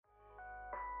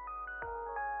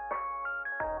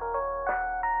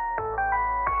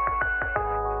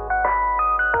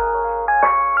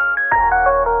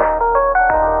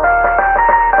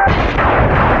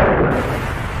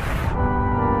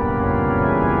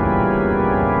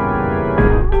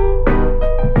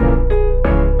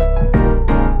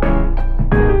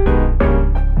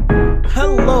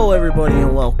everybody,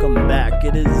 and welcome back.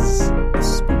 It is a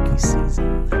spooky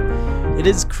season. It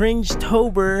is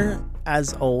Cringetober.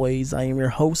 As always, I am your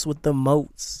host with the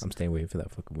moats. I'm staying waiting for that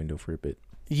fucking window for a bit.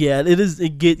 Yeah, it is.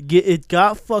 It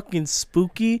got fucking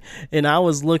spooky, and I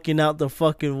was looking out the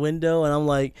fucking window, and I'm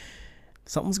like,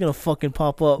 something's gonna fucking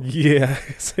pop up. Yeah.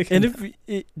 And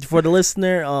for the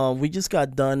listener, we just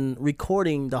got done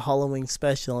recording the Halloween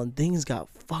special, and things got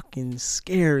fucking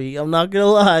scary. I'm not gonna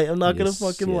lie. I'm not gonna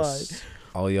fucking lie.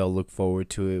 All y'all look forward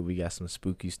to it. We got some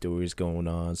spooky stories going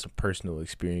on, some personal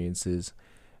experiences.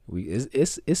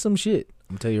 It's some shit.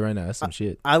 I'm telling you right now, it's some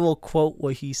shit. I will quote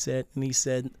what he said, and he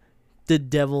said, "The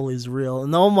devil is real."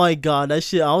 And oh my god, that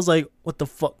shit! I was like, "What the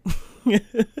fuck?"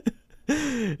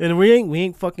 And we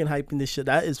ain't fucking hyping this shit.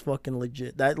 That is fucking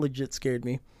legit. That legit scared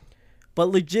me. But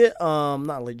legit,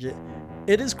 not legit.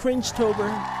 It is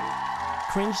Cringetober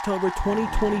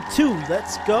 2022.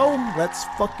 Let's go. Let's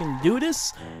fucking do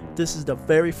this. This is the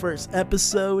very first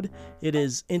episode. It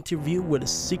is Interview with a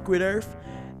Secret Earth.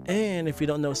 And if you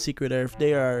don't know Secret Earth,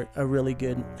 they are a really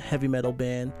good heavy metal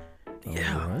band.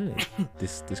 Yeah. Right.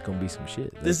 This gonna be some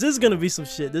shit. This is gonna be some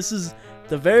shit. This is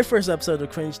the very first episode of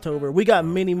Cringetober. We got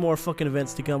many more fucking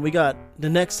events to come. We got the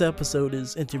next episode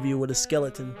is Interview with a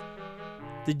Skeleton.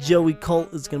 The Joey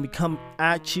cult is gonna be coming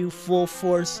at you full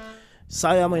force.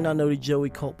 Saya might not know the Joey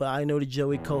cult, but I know the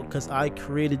Joey cult because I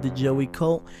created the Joey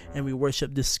cult, and we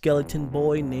worship this skeleton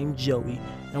boy named Joey.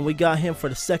 And we got him for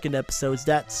the second episodes.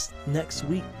 That's next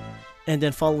week. And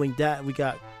then following that, we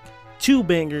got two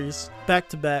bangers back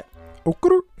to back.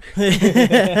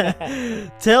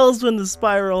 Tales from the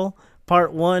Spiral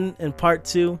part 1 and part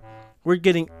 2. We're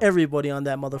getting everybody on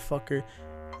that motherfucker.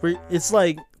 It's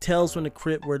like Tales from the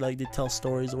Crypt, where like they tell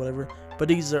stories or whatever, but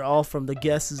these are all from the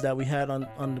guests that we had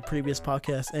on the previous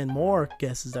podcast, and more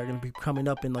guests that are going to be coming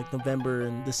up in like November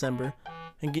and December,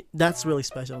 and that's really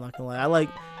special. I'm not gonna lie.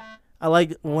 I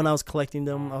like when I was collecting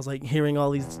them, I was like hearing all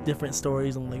these different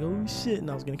stories. I'm like, oh shit, and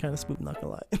I was getting kind of spooked, not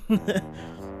gonna lie.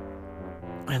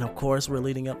 And of course, we're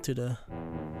leading up to the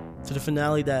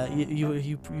finale that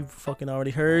you fucking already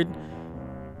heard.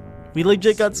 We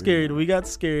legit got scared. We got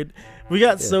scared. We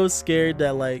got so scared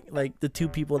that like the two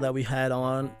people that we had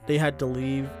on, they had to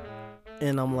leave,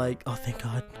 and I'm like, oh thank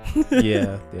God.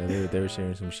 yeah, they were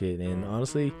sharing some shit, and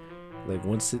honestly, like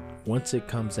once it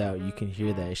comes out, you can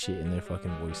hear that shit in their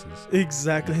fucking voices.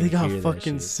 Exactly, they got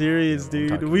fucking serious,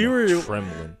 dude. We were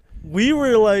trembling. We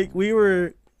were like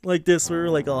this. We were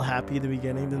like all happy at the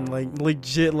beginning, and like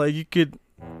legit, like you could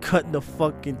cut the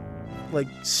fucking like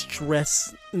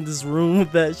stress in this room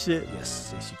with that shit.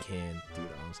 Yes you can, dude.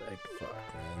 I was like, fuck,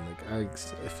 man. Like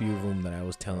a few of them that I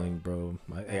was telling, bro,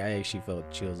 I actually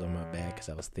felt chills on my back because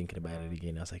I was thinking about it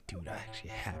again. I was like, dude, that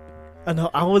actually happened. I know.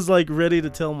 I was like ready to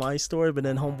tell my story, but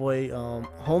then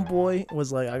homeboy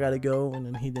was like, I gotta go, and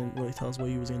then he didn't really tell us what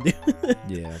he was gonna do.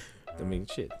 Yeah. I mean,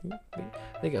 shit.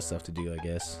 They got stuff to do, I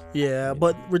guess. Yeah,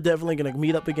 but we're definitely gonna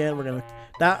meet up again.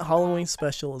 That Halloween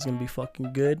special is gonna be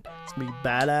fucking good. It's gonna be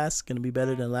badass. It's gonna be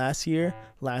better than last year.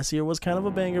 Last year was kind of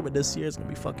a banger, but this year is gonna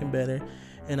be fucking better.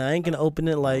 And I ain't gonna open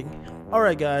it like, all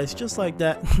right, guys, just like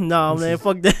that. Nah, man,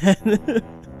 fuck that.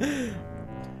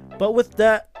 But with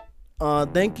that,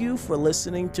 thank you for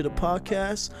listening to the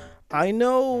podcast. I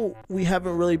know we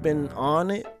haven't really been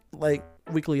on it like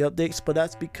weekly updates, but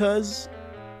that's because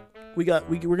we're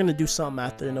gonna do something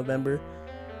after November,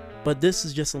 but this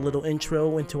is just a little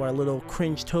intro into our little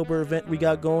Cringetober event we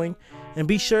got going. And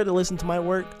be sure to listen to my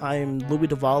work. I'm Louis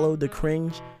DeValo, the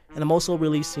Cringe, and I'm also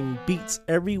releasing beats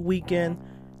every weekend,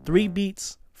 3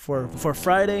 beats for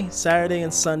Friday, Saturday,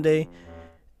 and Sunday,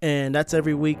 and that's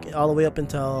every week all the way up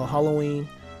until Halloween.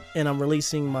 And I'm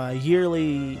releasing my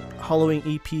yearly Halloween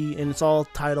EP, and it's all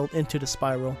titled Into the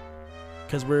Spiral,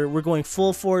 because we're going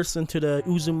full force into the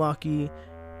Uzumaki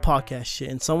podcast shit,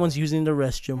 and someone's using the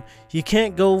restroom. You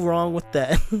can't go wrong with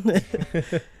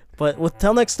that. But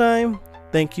till next time,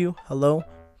 thank you. Hello.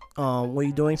 What are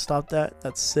you doing? Stop that.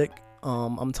 That's sick.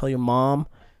 I'm gonna tell your mom,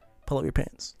 pull up your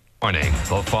pants. Warning,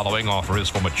 the following offer is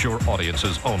for mature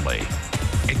audiences only.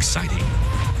 Exciting,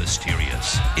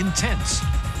 mysterious, intense,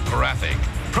 graphic,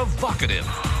 provocative,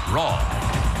 raw.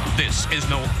 This is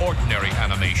no ordinary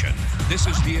animation. This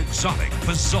is the exotic,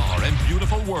 bizarre, and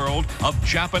beautiful world of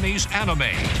Japanese anime.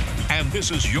 And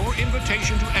this is your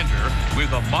invitation to enter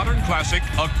with the modern classic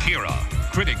Akira.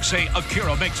 Critics say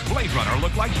Akira makes Blade Runner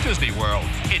look like Disney World.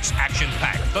 It's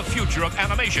action-packed, the future of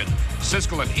animation.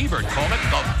 Siskel and Ebert call it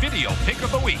the video pick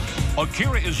of the week.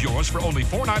 Akira is yours for only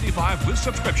 $4.95 with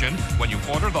subscription when you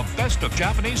order the Best of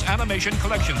Japanese Animation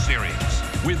Collection series.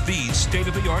 With these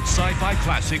state-of-the-art sci-fi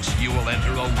classics, you will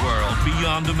enter a world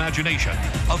beyond imagination,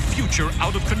 a future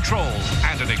out of control,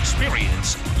 and an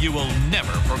experience you will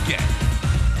never forget.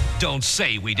 Don't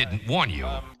say we didn't warn you.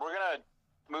 We're gonna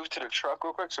move to the truck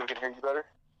real quick so we can hear you better.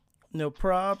 No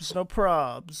probs, no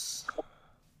probs.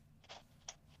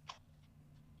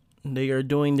 They are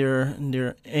doing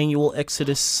their annual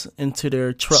exodus into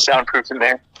their truck. Soundproof in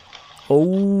there.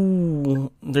 Oh,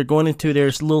 they're going into their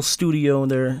little studio,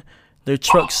 their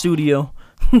truck studio.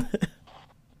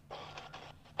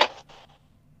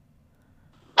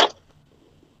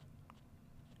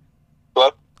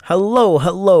 Hello?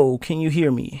 Hello, can you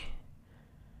hear me?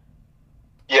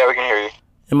 Yeah, we can hear you.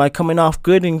 Am I coming off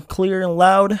good and clear and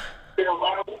loud?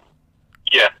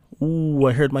 Yeah. Ooh,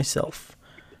 I heard myself.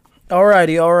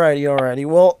 Alrighty.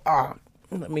 Well,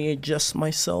 let me adjust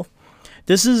myself.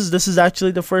 This is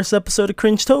actually the first episode of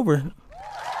Cringetober.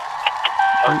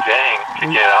 Oh, dang.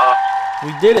 Kick it off.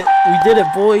 We did it,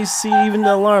 boys. See, even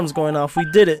the alarm's going off. We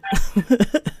did it.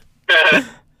 It's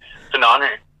an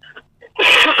honor.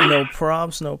 No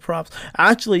props.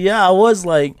 Actually, yeah, I was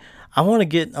like, I want to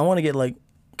get like,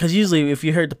 because usually if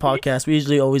you heard the podcast, we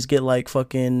usually always get like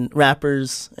fucking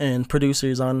rappers and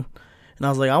producers on, and I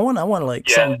was like, I want like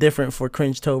something different for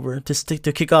Cringetober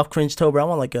to kick off Cringetober. I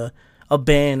want like a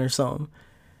band or something.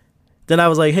 Then I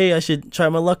was like, hey, I should try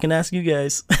my luck and ask you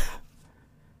guys.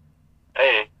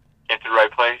 Hey, came to the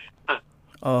right place.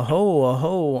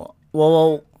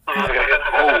 Well.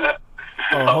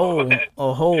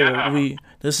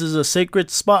 This is a sacred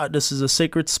spot.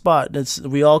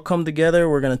 We all come together.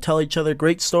 We're gonna tell each other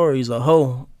great stories.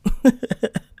 Well,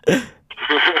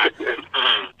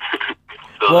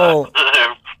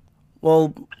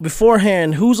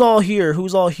 beforehand, who's all here?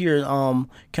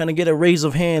 Can I get a raise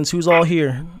of hands? Who's all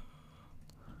here?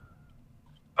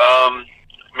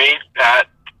 Me, Pat,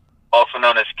 also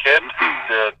known as Kid,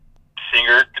 the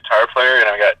singer, guitar player, and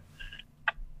I got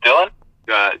Dylan.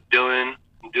 Got Dylan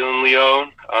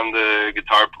Leone. I'm the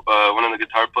guitar, one of the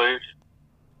guitar players.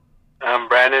 I'm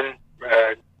Brandon,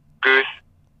 Goose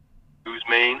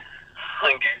Main.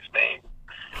 Goose Main.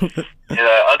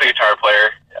 The other guitar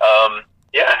player.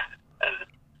 Yeah, and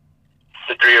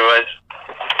the three of us,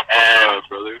 and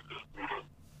brother.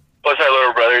 Plus our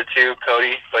little brother too,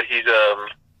 Cody, but he's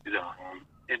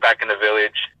back in the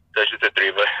village, so it's just the three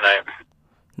of us tonight.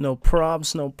 No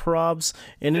probs.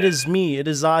 And it is me, it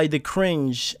is I, the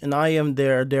Cringe, and I am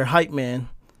their hype man.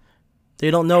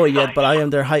 They don't know it yet, but I am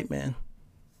their hype man.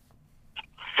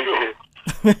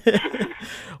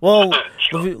 Well,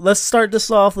 let's start this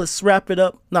off. Let's wrap it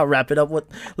up. Not wrap it up.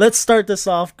 Let's start this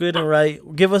off good and right.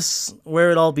 Give us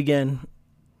where it all began.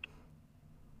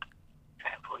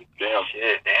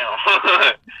 Damn.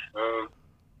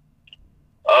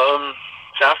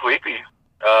 San Felipe,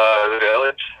 the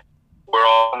village. We're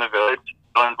all in the village.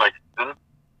 Dylan's my cousin.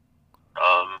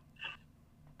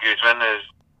 Guzman is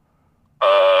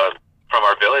from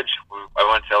our village. I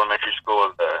went to elementary school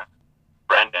with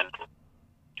Brendan,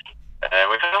 and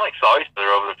we kind of like saw each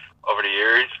other over the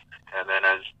years. And then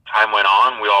as time went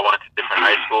on, we all went to different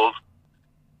high schools.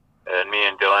 And me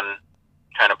and Dylan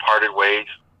kind of parted ways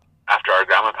after our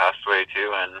grandma passed away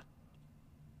too. And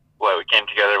we came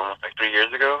together almost like 3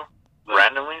 years ago,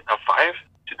 randomly. No, 5.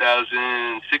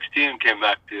 2016 came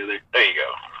back together. There you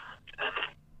go.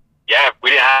 Yeah, we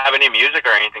didn't have any music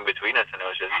or anything between us, and it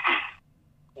was just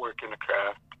working the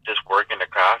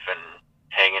craft and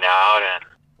hanging out, and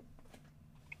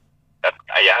that's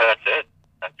it.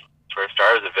 That's where it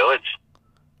started. The village.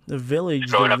 The village.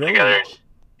 Just growing up together.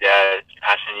 Yeah,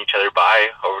 passing each other by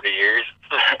over the years.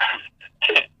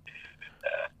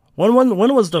 When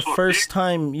was the first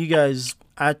time you guys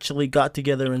actually got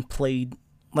together and played?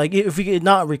 Like, if we get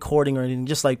not recording or anything,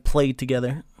 just like played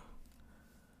together.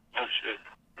 Oh shit.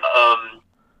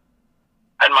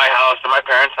 At my house, at my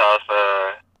parents' house,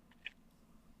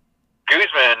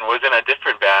 Guzman was in a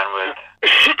different band with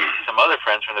some other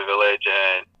friends from the village,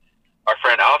 and our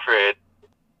friend Alfred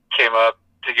came up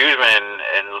to Guzman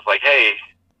and was like, "Hey,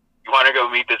 you want to go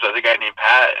meet this other guy named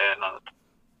Pat?" And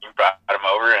you brought him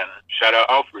over, and shout out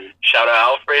Alfred. Shout out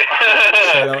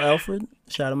Alfred.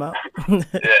 Shout him out.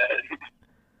 Yeah.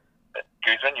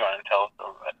 Guzman, you want to tell us a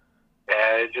little bit?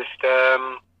 Yeah, just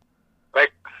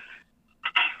like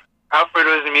Alfred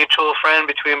was a mutual friend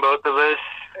between both of us,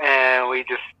 and we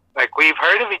just we've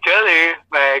heard of each other.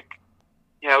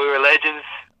 We were legends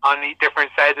on the different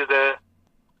sides of the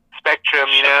spectrum,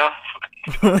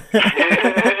 And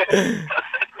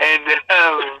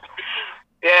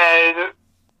yeah,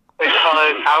 they call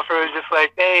it. Alfred was just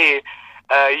like, "Hey,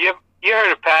 you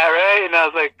heard of Pat, right?" And I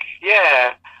was like,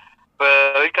 "Yeah,"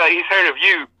 but he's heard of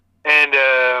you. And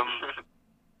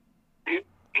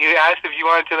he asked if you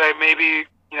wanted to like maybe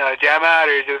jam out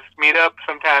or just meet up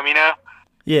sometime,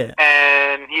 Yeah.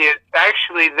 And he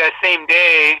actually that same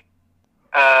day,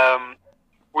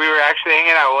 we were actually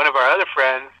hanging out with one of our other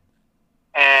friends,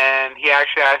 and he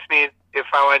actually asked me if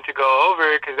I wanted to go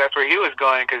over because that's where he was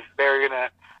going because they were gonna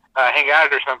hang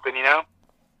out or something,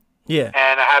 Yeah.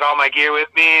 And I had all my gear with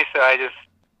me, so I just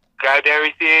grabbed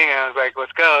everything and I was like,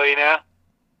 "Let's go," And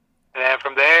then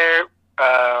from there,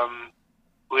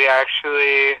 we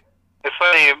actually. It's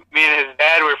funny. Me and his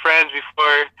dad were friends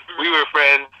before we were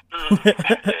friends.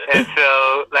 And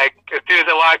so, like, as soon as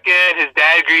I walked in, his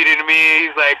dad greeted me.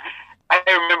 He's like, "I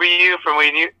remember you from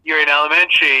when you were in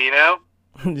elementary,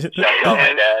 Shout out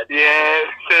my dad. Yeah.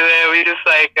 So then we just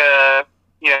like,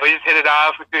 we just hit it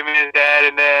off between me and his dad,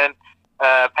 and then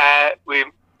Pat, we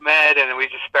met, and we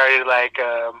just started like,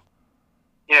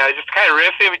 just kind of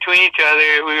riffing between each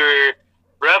other. We were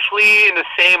roughly in the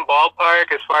same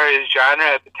ballpark as far as genre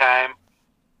at the time,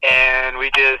 and we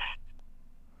just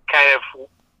kind of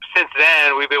since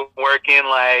then we've been working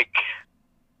like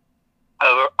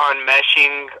on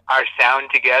meshing our sound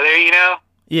together,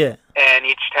 Yeah. and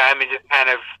each time it just kind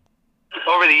of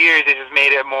over the years it just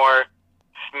made it more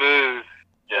smooth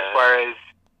as far as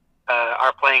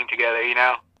our playing together,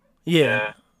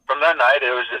 Yeah. From that night,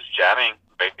 it was just jamming,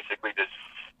 basically just,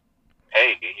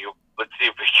 hey, let's see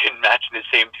if we can match the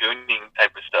same tuning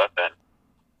type of stuff. And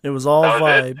It was all that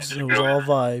was vibes. It was all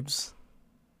vibes.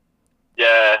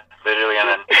 yeah, literally. And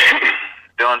then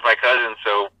Dylan's my cousin,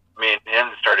 so me and him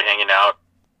started hanging out,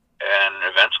 and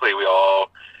eventually we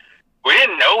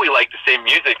didn't know we liked the same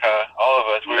music, huh? All of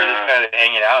us. We were just kind of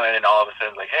hanging out, and then all of a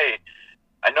sudden, like, hey,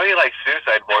 I know you like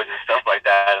Suicide Boys and stuff like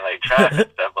that, and like trap and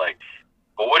stuff, like,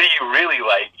 but what do you really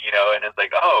like, And it's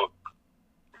like, oh,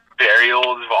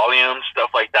 Burials, Volumes, stuff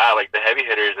like that, like the heavy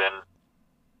hitters, and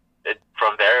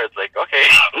from there it's like, okay,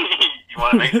 you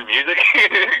want to make some music?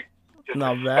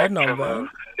 Not bad, not bad.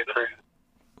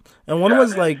 And when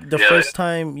was like the first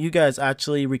time you guys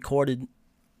actually recorded?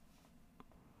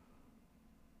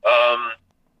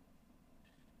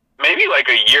 Maybe like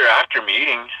a year after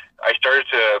meeting, I started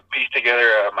to piece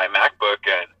together my MacBook,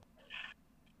 and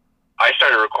I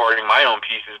started recording my own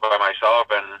pieces by myself,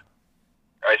 and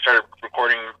I started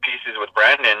recording pieces with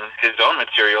Brandon, his own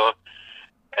material,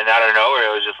 and out of nowhere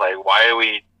it was just like, why are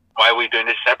we doing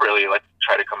this separately? Let's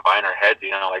try to combine our heads,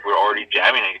 like we're already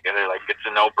jamming it together, like it's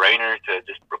a no-brainer to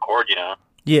just record,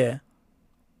 Yeah.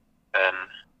 And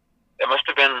it must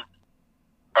have been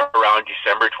around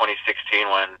December 2016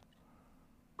 when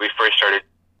we first started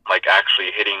like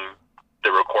actually hitting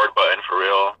the record button for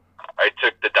real. I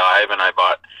took the dive and I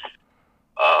bought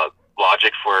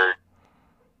Logic for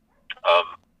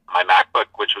my MacBook,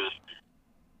 which was,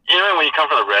 when you come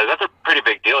from the res, that's a pretty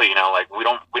big deal, like we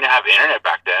didn't have internet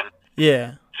back then.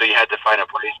 Yeah. So you had to find a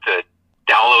place to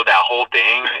download that whole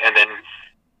thing, and then,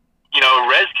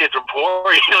 res kids were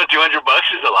poor, $200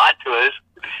 is a lot to us.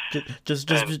 Just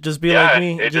be like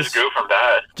me. It just grew from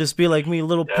that. Just be like me.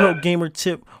 Little pro gamer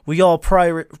tip. We all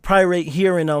pirate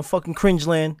here in fucking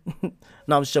Cringeland.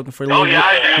 No, I'm just joking. For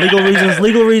legal reasons.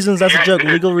 Legal reasons. That's a joke.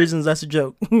 Legal reasons. That's a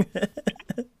joke. We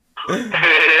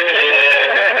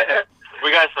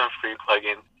got some free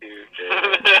plugins too.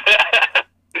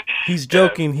 He's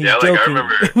joking. He's like, joking. I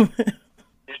remember. I'm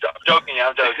joking.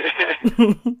 Yeah,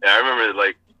 I remember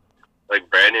like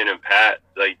Brandon and Pat.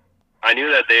 Like, I knew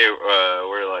that they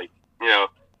were like,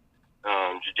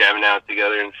 just jamming out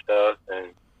together and stuff,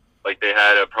 and like they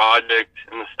had a project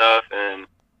and stuff, and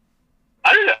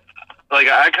I don't know. Like,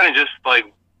 I kind of just like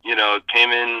came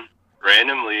in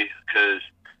randomly because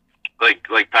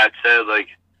like Pat said, like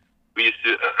we used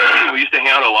to hang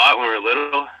out a lot when we were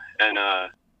little, and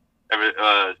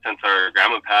ever since our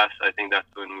grandma passed, I think that's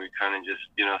when we kind of just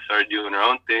started doing our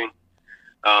own thing.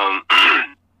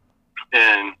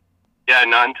 And yeah,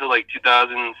 not until like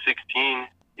 2016,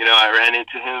 I ran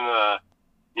into him,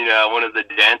 at one of the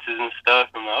dances and stuff.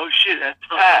 I'm like, oh shit, that's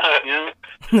Pat,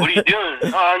 What are you doing?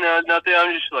 Oh, no, nothing.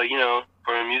 I'm just like,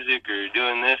 playing music or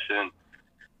doing this, and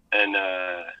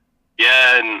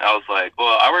yeah, and I was like,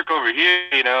 well, I work over here,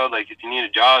 like if you need a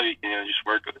job, you just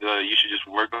work. You should just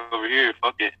work over here.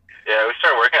 Fuck it. Yeah, we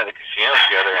started working at the casino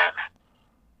together, and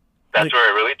that's where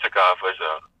it really took off. Was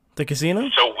the casino?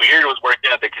 So weird was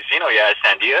working at the casino. Yeah,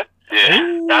 Sandia. Yeah,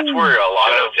 Ooh. That's where a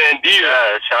lot of Sandia.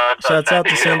 Yeah, Shouts out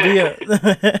to Sandia.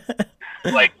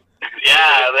 Like,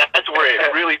 yeah, that's where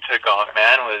it really took off,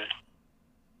 man. Was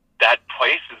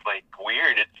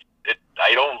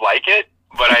like it,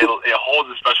 but it holds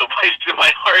a special place in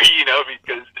my heart, you know,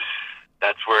 because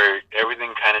that's where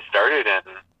everything kind of started, and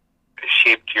It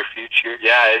shaped your future.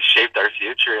 yeah, it shaped our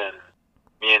future. And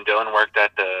me and Dylan worked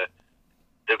at the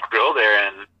grill there,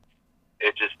 and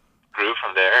it just grew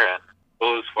from there. And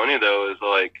What was funny though is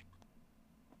like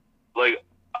I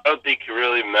don't think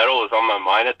really metal was on my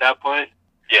mind at that point.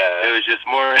 yeah, It was just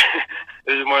more,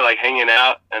 it was more like hanging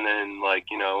out, and then like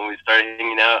when we started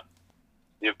hanging out,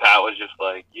 Pat was just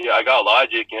like, yeah, I got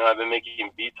Logic, I've been making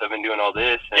beats, I've been doing all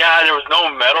this. And yeah, there was no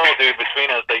metal, dude, between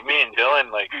us. Like me and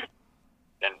Dylan, like,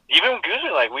 and even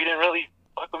Gooser, like, we didn't really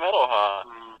fuck with metal, huh?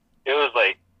 It was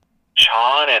like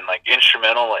Sean and like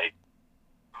instrumental, like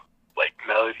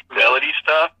melody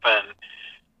stuff, and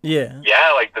Yeah.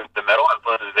 yeah, like the metal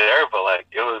influence is there, but like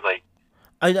it was like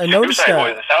I noticed Suicide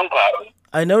Boys that. and SoundCloud.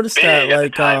 I noticed big that at the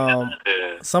like time.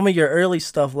 some of your early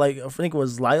stuff, like I think it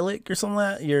was Lilac or something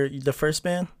like that, the first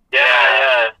band.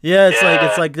 Yeah, Yeah,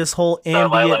 it's like this whole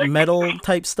ambient Lilac. metal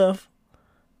type stuff.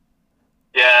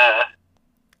 yeah.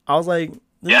 I was like,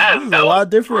 this Yeah, is a that lot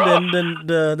was different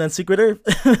rough. than Secret Earth.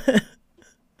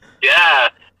 Yeah.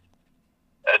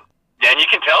 And you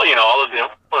can tell, all of the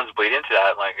influence bleed into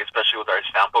that, like, especially with our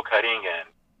sample cutting and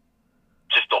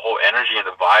just the whole energy and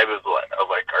the vibe of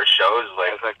our shows.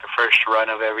 Like, It was like the first run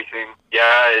of everything.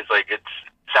 yeah, it's like, it's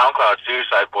SoundCloud,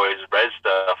 Suicide Boys, Red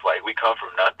stuff. Like, we come from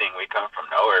nothing. We come from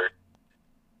nowhere.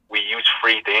 We use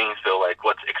free things, so, like,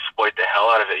 let's exploit the hell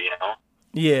out of it,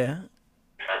 Yeah.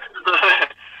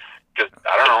 Because,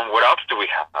 I don't know, what else do we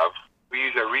have? We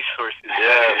use our resources.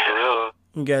 Yeah, for real.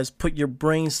 You guys put your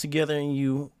brains together and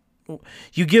you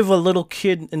give a little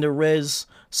kid in the res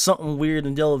something weird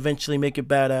and they'll eventually make it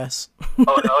badass.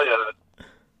 Oh, hell yeah.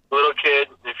 Little kid,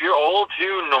 if you're old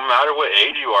too, no matter what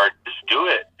age you are, just do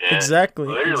it. And Exactly.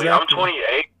 Literally, exactly. I'm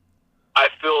 28. I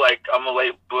feel like I'm a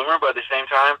late bloomer, but at the same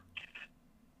time,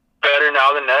 better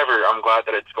now than never. I'm glad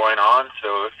that it's going on.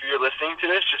 So if you're listening to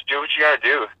this, just do what you gotta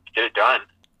do. Get it done.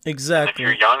 And if Exactly.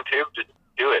 you're young too, just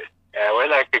do it. Yeah, we're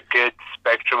like a good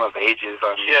spectrum of ages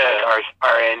on Yeah. like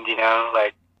our end,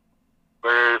 Like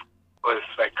was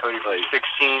like Cody from Like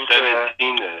 16 to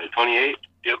 17 to 28.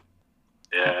 Yep.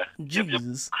 Yeah.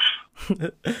 Jesus.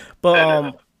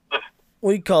 But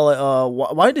what do you call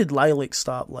it? Why did Lilac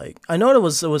stop? Like, I know it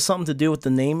was something to do with the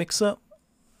name mix-up.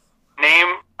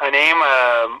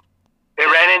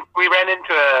 we ran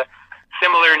into a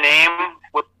similar name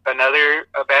with another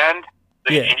band.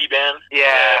 Like Yeah. an indie band.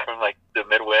 Yeah. From like the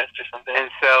Midwest or something. And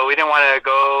so we didn't want to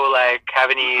go like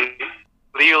have any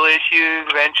legal issues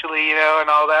eventually, and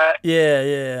all that.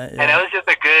 Yeah. And it was just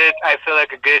I feel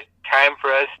like a good time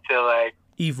for us to like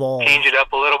Evolve. change it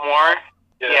up a little more.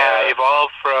 Yeah, evolve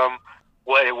from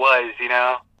what it was,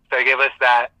 So it gave us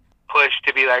that push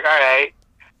to be like, all right,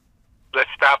 let's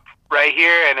stop right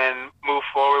here and then move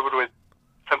forward with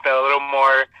something a little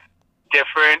more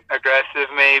different, aggressive,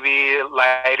 maybe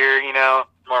lighter,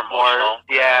 More emotional.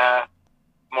 yeah,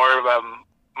 more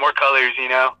colors,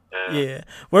 Yeah.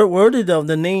 Where did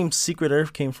the name Secret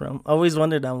Earth came from? I always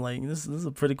wondered. I'm like, this is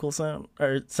a pretty cool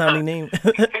sounding name.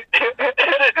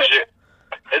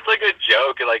 It's like a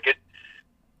joke. Like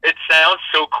it sounds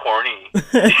so corny.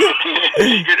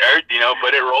 Secret Earth,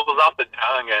 but it rolls off the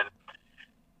tongue, and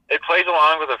it plays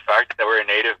along with the fact that we're a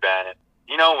native band. And,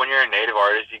 when you're a native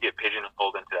artist, you get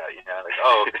pigeonholed into that. Like,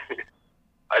 oh,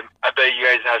 I bet you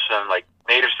guys have some like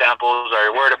native samples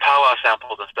or word of powwow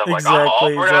samples and stuff. Like, I'm all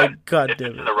Exactly. for It's that like, God if damn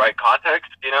it's in it. the right context,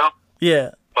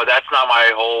 Yeah. But that's not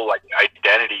my whole like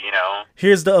identity,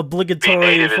 Here's the obligatory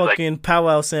native is, like- fucking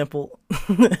powwow sample.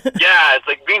 Yeah, it's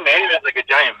like being native is like a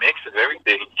giant mix of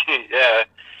everything. Yeah.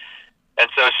 And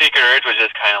so Secret Earth was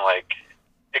just kind of like,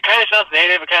 it kind of sounds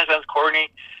native, it kind of sounds corny.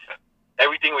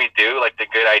 Everything we do, like the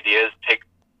good ideas, take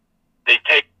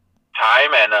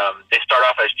time, and they start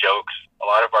off as jokes. A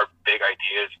lot of our big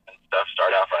ideas and stuff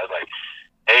start off as like,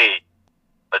 hey,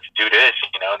 let's do this,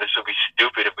 this would be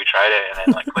stupid if we tried it, and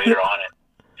then like later on it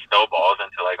snowballs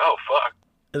into like, oh fuck.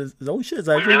 Oh shit, it's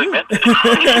We actually really good.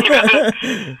 meant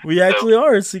it. We actually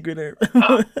are a Secret Earth.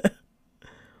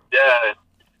 Yeah.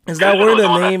 Is that Goosen where was the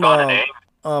one that name found the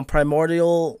name.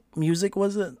 Primordial Music,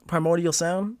 was it? Primordial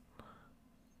Sound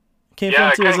came Yeah,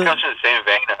 it from? kind Was of it? comes from the same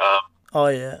vein. Oh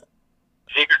yeah.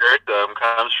 Secret Earth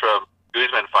comes from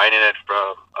Guzman finding it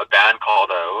from a band called,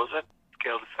 what was it?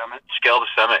 Scale the Summit. Scale the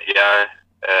Summit, yeah.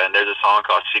 And there's a song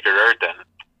called Secret Earth, and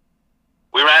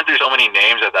we ran through so many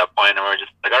names at that point, and we were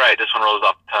just like, all right, this one rolls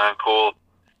off the tongue, cool.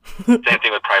 Same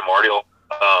thing with Primordial.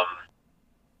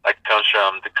 That comes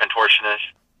from the Contortionist.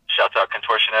 Shouts out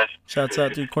Contortionist. Shouts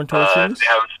out to Contortions. They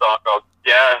have a song called,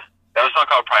 they have a song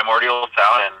called Primordial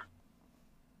Sound, and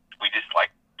we just like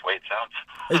the way it sounds.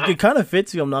 It kind of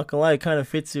fits you. I'm not gonna lie, it kind of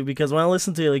fits you because when I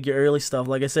listen to like your early stuff,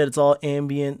 like I said, it's all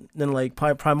ambient and like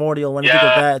primordial. When I think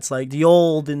of that, it's like the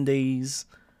olden days.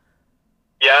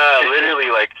 Yeah, literally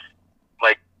like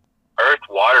earth,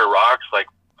 water, rocks, like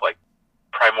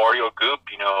primordial goop.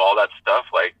 You know, all that stuff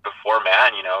like before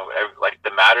man. You know, like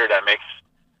the matter that makes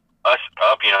us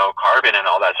up. You know, carbon and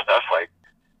all that stuff. Like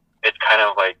it's kind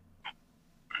of like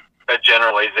a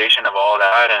generalization of all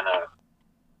that, and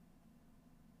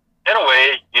in a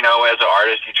way, you know, as an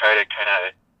artist, you try to kind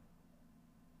of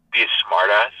be a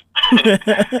smartass, and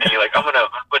you're like, I'm gonna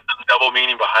put some double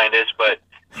meaning behind this, but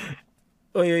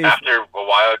after a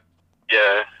while,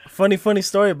 yeah. Funny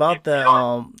story about that.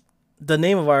 The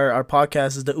name of our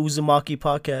podcast is the Uzumaki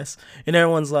Podcast, and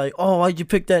everyone's like, "Oh, why'd you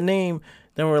pick that name?"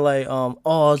 Then we're like, I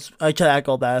try to act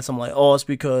all bad. So I'm like, "Oh, it's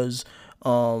because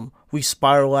we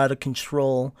spiral out of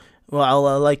control." Well,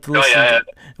 I like to listen. To,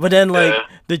 but then like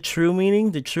the true meaning,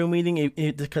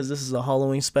 because this is a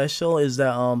Halloween special, is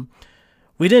that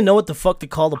we didn't know what the fuck to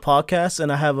call the podcast,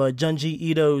 and I have a Junji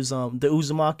Ito's the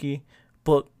Uzumaki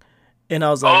book, and I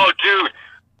was like, "Oh, dude,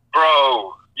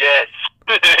 bro, yes."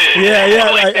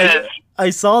 Yeah. I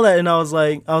saw that and I was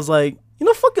like, you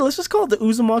know, fuck it, let's just call it the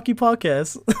Uzumaki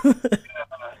Podcast.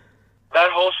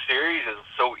 That whole series is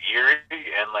so eerie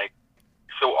and like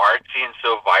so artsy and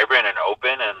so vibrant and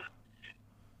open, and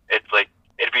it's like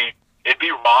it'd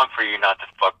be wrong for you not to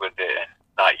fuck with it and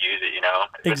not use it. You know,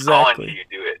 if it's calling to you,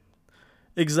 do it.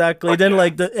 Exactly. But then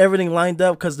like everything lined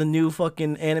up because the new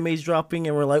fucking anime's dropping,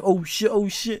 and we're like, oh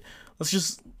shit. Let's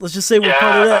just say we're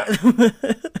part of that.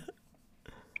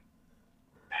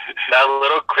 That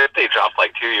little clip they dropped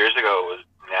like 2 years ago was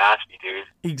nasty, dude.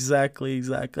 Exactly.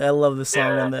 I love the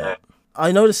song on that.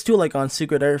 I noticed too, like on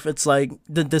Secret Earth, it's like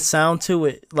the sound to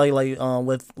it, like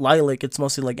with Lilac, it's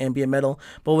mostly like ambient metal.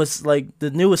 But with like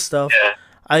the newest stuff,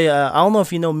 I don't know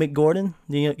if you know Mick Gordon.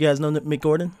 Do you guys know Mick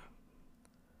Gordon?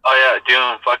 Oh yeah,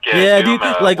 Doom. Fuck yeah. Yeah, Doom,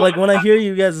 dude. Like when I hear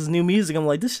you guys' new music, I'm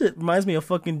like, this shit reminds me of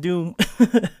fucking Doom.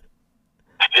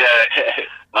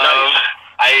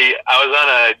 I was on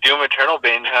a Doom Eternal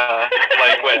binge,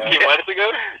 like what, 2 months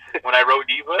ago when I wrote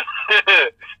Diva.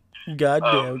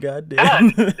 Goddamn. Yeah,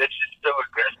 it's just so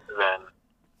aggressive, and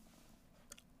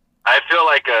I feel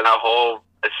like that whole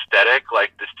aesthetic,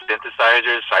 like the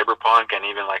synthesizers, cyberpunk, and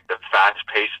even like the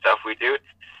fast-paced stuff we do,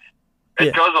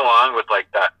 it goes along with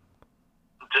like that.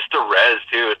 Just the res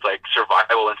too. It's like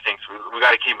survival instincts. We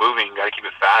got to keep moving. Got to keep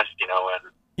it fast, you know. And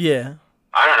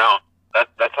I don't know.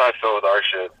 That's how I feel with our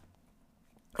shit.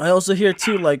 I also hear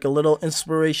too like a little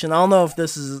inspiration. I don't know if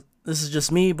this is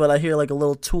just me, but I hear like a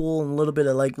little Tool and a little bit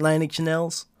of like Nine Inch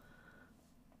Nails.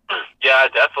 Yeah,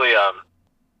 definitely.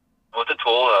 With the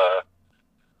Tool,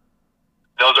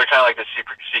 those are kind of like the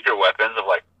secret weapons of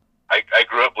like. I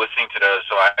grew up listening to those,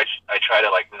 so I try to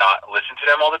like not listen to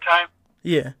them all the time.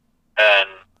 Yeah.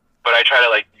 But I try to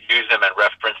like use them and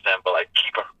reference them, but like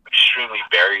keep them extremely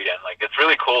buried, and like it's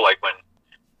really cool. Like when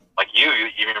like you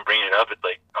even bring it up, it's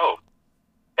like, oh,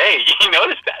 hey, you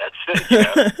noticed that? That's sick, you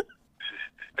know?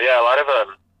 But yeah, a lot of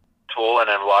Tool and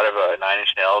a lot of Nine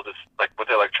Inch Nails is like with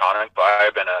the electronic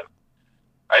vibe, and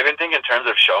I even think in terms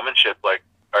of showmanship, like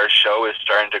our shows are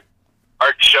starting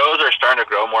to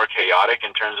grow more chaotic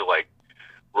in terms of like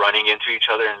running into each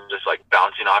other and just like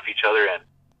bouncing off each other, and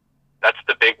that's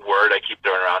the big word I keep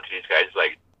throwing around to these guys,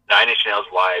 like Nine Inch Nails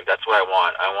live. That's what I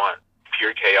want. I want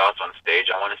pure chaos on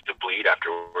stage. I want us to bleed after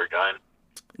we're done.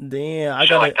 Damn,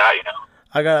 like that, you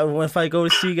know. If I go to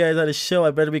see you guys at a show,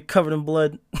 I better be covered in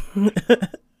blood.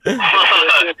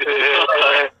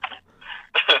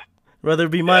 Whether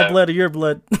it be my blood or your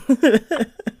blood. Somebody's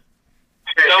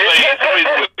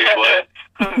blood.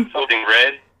 Something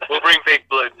red. We'll bring fake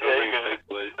blood.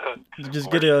 Just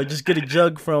get a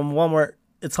jug from Walmart.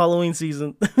 It's Halloween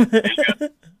season. There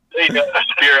you go.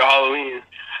 Spirit Halloween.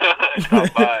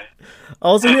 Stop by. I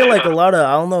also hear like a lot of,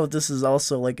 I don't know if this is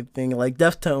also like a thing, like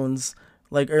Deftones,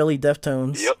 like early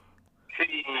Deftones. Yep.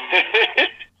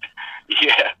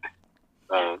 Yeah.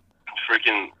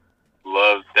 Freaking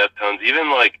love Deftones.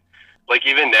 Even like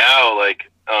even now, like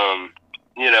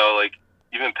you know, like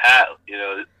even Pat, you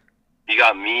know, he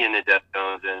got me into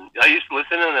Deftones, and I used to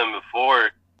listen to them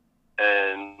before,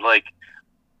 and like,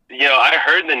 you know, I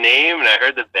heard the name and I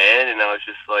heard the band, and I was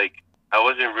just like, I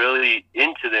wasn't really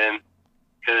into them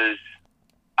because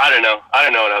I don't know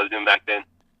what I was doing back then,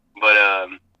 but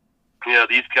you know,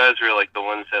 these guys were like the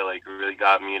ones that like really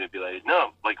got me to be like,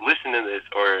 no, like listen to this,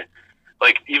 or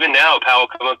like even now, Pat will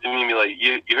come up to me and be like,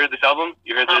 you heard this album?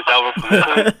 You heard this album from this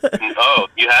one? Oh,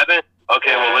 you haven't?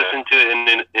 Okay, well listen to it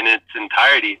in its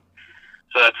entirety.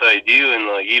 So that's what I do, and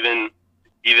like even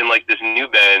like this new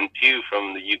band too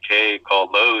from the UK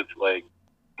called Loathe, like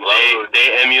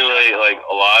they emulate like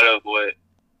a lot of what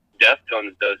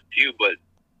Deftones does too, but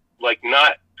like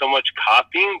not so much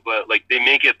copying, but like they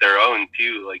make it their own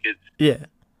too. Like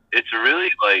it's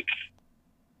really like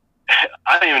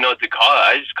I don't even know what to call it.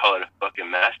 I just call it a fucking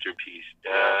masterpiece.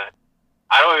 Yeah.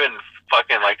 I don't even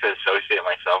fucking like to associate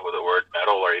myself with the word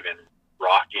metal or even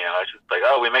rock, you know. It's just like,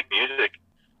 oh, we make music.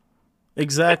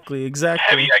 Exactly.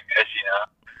 Heavy, I guess, you know.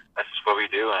 That's just what we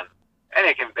do. And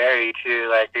it can vary, too.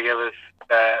 Like, they give us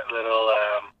that little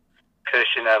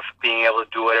cushion of being able to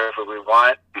do whatever we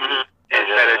want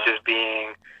instead of just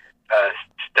being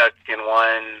stuck in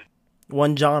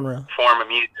one genre. Form of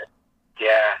music.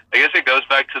 Yeah. I guess it goes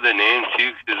back to the name,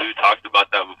 too, because we talked about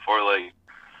that before, like,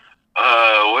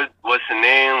 what's the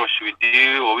name? What should we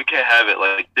do? Well, we can't have it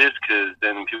like this because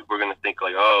then people are gonna think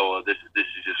like, oh, well, this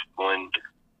is just one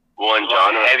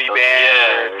genre, heavy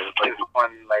band, or like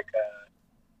one like a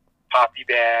poppy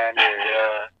band,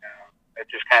 or it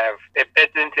just kind of it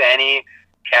fits into any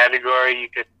category you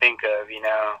could think of. You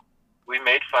know, we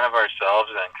made fun of ourselves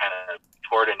and then kind of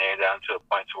tore the name down to a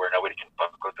point to where nobody can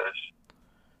fuck with us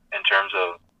in terms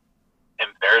of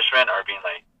embarrassment or being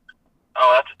like,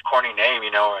 oh, that's a corny name,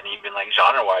 you know, and even like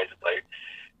genre-wise, it's like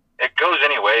it goes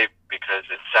anyway because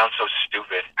it sounds so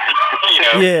stupid. You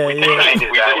know? Yeah. We designed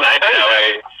it that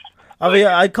way. I mean,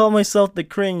 I call myself the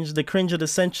cringe of the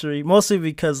century, mostly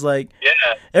because like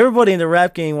everybody in the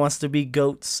rap game wants to be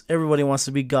goats, everybody wants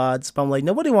to be gods, but I'm like,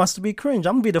 nobody wants to be cringe.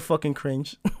 I'm gonna be the fucking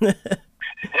cringe. Yeah,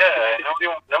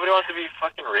 nobody wants to be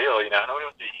fucking real, you know. Nobody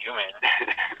wants to be human.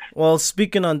 Well,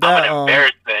 speaking on that, I'm an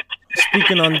embarrassment.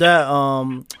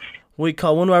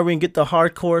 when do we get the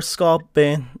hardcore ska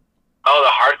band? Oh,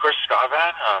 the hardcore ska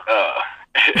band?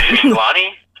 You mean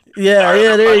Lonnie? Yeah,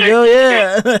 there you go,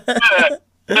 yeah.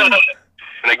 And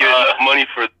I get enough money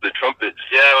for the trumpets.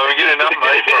 Yeah, when we get enough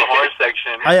money for a horn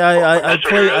section.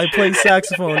 I play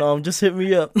saxophone. Just hit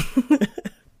me up. There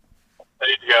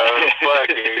you go. Fuck,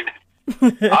 dude.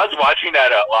 I was watching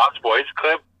that Lost Boys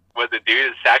clip with the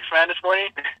dude, the sax man, this morning.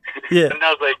 Yeah. And I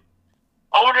was like,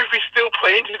 I wonder if he's still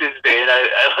playing to this day. And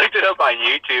I looked it up on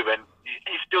YouTube, and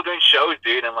he's still doing shows,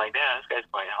 dude. I'm like, damn, this guy's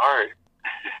playing hard.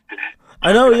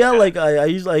 I know, yeah. Like I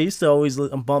used to always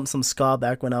bump some ska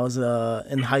back when I was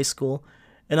in high school,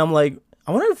 and I'm like,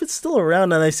 I wonder if it's still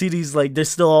around. And I see these like they're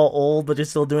still all old, but they're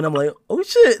still doing it. I'm like, oh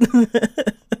shit. That'd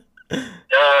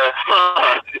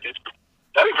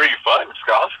be pretty fun.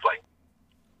 Ska's like,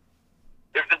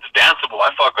 if it's danceable,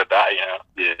 I fuck with that, you know.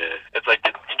 Yeah. It's like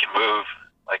you can move.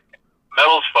 Like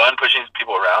metal's fun, pushing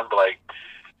people around, but like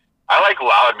I like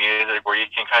loud music where you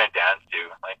can kind of dance to.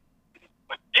 Like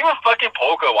even fucking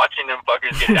polka, watching them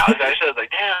fuckers get down to that shit, I was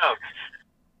like, damn,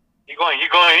 you going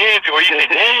into where you can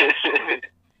dance.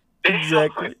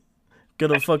 Exactly.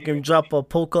 Gonna fucking drop a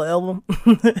polka album.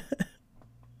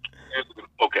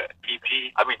 Okay,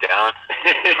 EP. I'll be down.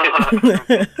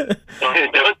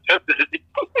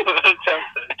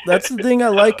 That's the thing I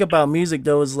like about music,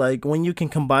 though, is like when you can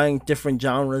combine different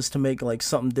genres to make like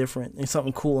something different and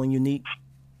something cool and unique.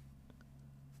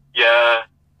 Yeah,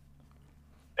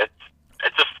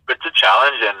 it's a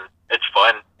challenge and it's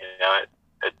fun. You know,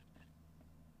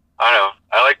 I don't know.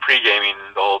 I like pre-gaming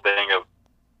the whole thing of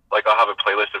like I'll have a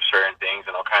playlist of certain things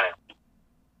and I'll kind of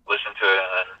listen to it,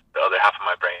 and then the other half of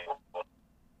my brain will.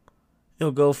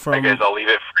 It'll go from. I guess I'll leave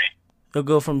it free. It'll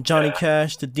go from Johnny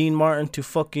Cash to Dean Martin to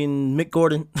fucking Mick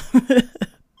Gordon.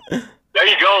 There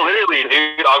you go, literally,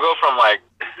 dude. I'll go from like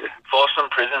Folsom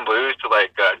Prison Blues to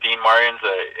like Dean Martin's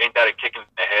Ain't That a Kick in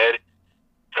the Head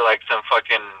to like some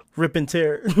fucking Rip and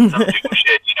Tear. some new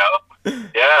shit, you know?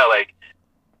 Yeah, like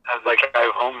I was like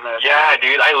drive home. Yeah,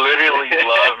 dude. I literally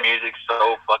love music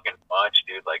so fucking much,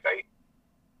 dude. Like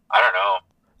I don't know.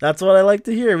 That's what I like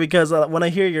to hear, because when I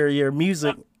hear your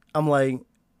music, I'm like,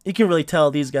 you can really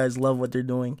tell these guys love what they're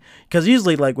doing. Because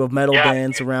usually, like with metal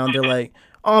bands around, they're like,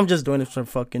 "Oh, I'm just doing it for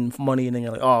fucking money," and then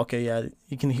you're like, "Oh, okay, yeah."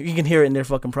 You can hear it in their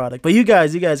fucking product. But you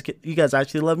guys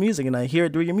actually love music, and I hear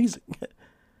it through your music.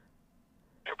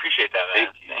 I appreciate that, man.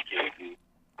 Thank you.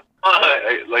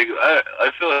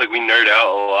 I feel like we nerd out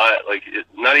a lot. Like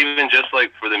not even just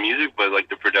like for the music, but like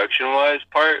the production wise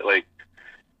part. Like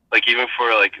even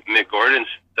for like Mick Gordon's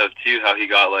stuff too. How he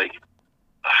got like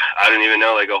I don't even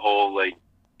know, like a whole like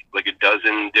a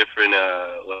dozen different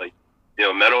like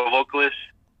metal vocalists.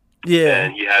 Yeah.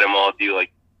 And he had them all do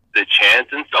like the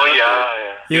chants and stuff. Oh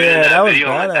yeah, that was badass.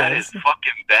 Like, that is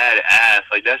fucking badass.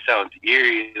 Like that sounds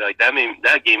eerie. Like that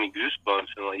gave me goosebumps,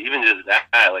 and like even just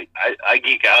that, like I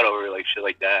geek out over like shit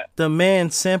like that. The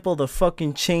man sampled a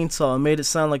fucking chainsaw and made it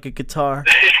sound like a guitar.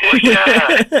 Oh, yeah.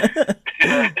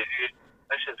 Yeah, dude.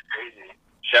 That shit's crazy.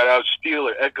 Shout out Steel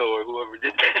or Echo or whoever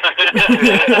did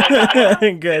that.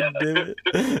 God damn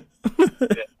it.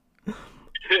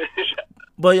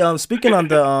 But speaking on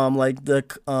the like the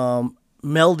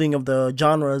melding of the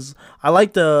genres, I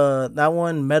like that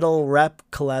one metal rap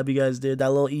collab you guys did,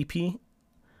 that little EP.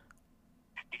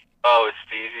 Oh, it's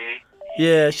Steezy.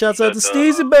 Yeah, shouts out to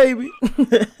Steezy, baby.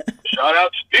 Shout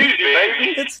out Steezy,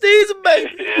 baby. It's Steezy,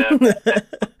 baby. Yeah.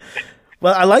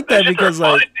 But I like that Those shits because are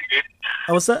fun, like, dude.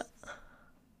 oh, what's that?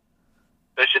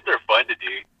 Those shits are fun to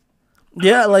do.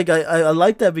 Yeah, like I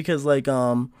like that because like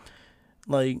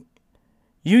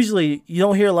usually you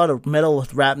don't hear a lot of metal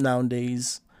with rap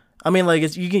nowadays. I mean, like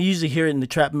you can usually hear it in the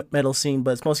trap metal scene,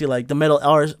 but it's mostly like the metal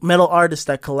artists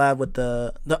that collab with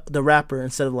the rapper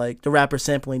instead of like the rapper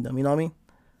sampling them. You know what I mean?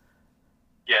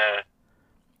 Yeah.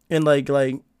 And like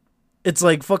it's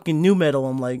like fucking new metal.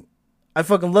 I'm like, I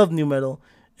fucking love new metal,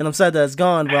 and I'm sad that it's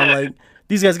gone. But I'm like,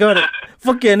 these guys got it.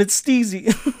 Fucking, it's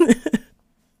Steezy.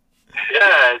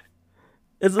 Yeah.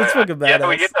 It's fucking badass. Yeah,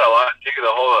 we get that a lot too. The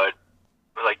whole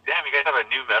we're like, damn, you guys have a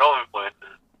new metal influence.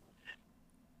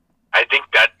 I think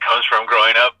that comes from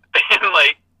growing up in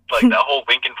like that whole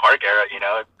Linkin Park era. You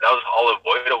know, that was all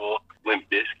avoidable. Limp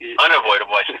Bizkit.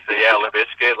 Unavoidable, I should say. Yeah, Limp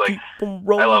Bizkit. Like, Keep 'em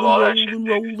rolling, I love all that shit.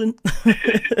 rolling.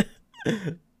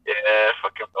 Yeah,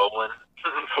 fucking rolling.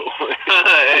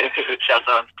 Shouts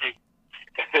out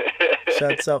to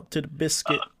Shouts out to the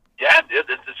biscuit. Yeah,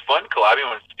 it's fun collabing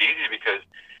with Steezy because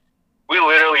we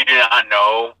literally do not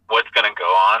know what's gonna go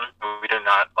on. We do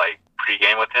not like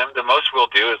pregame with him. The most we'll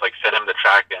do is like send him the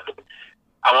track, and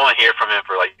I won't hear from him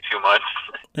for like 2 months.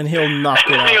 And he'll knock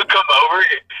and it then out. he'll come over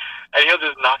and he'll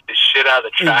just knock the shit out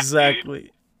of the track. Exactly.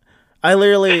 Dude. I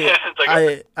literally, It's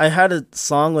like I had a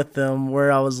song with them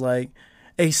where I was like,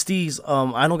 "Hey, Steez,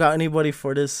 I don't got anybody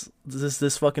for this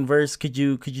fucking verse. Could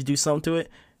you do something to it?"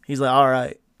 He's like, "All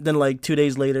right." Then like 2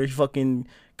 days later, he fucking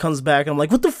comes back, and I'm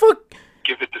like, "What the fuck?"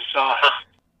 Give it the sauce.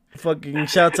 Fucking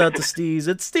shouts out to Steez.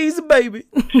 It's Steez, baby.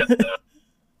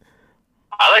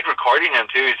 I like recording him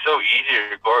too. He's so easy to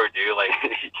record, dude.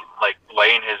 Like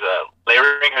layering his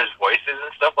voices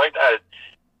and stuff like that.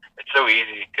 It's so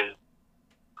easy because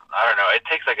I don't know. It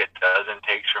takes like a dozen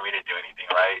takes for me to do anything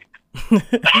right.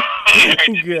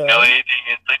 Know anything?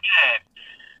 It's like, man,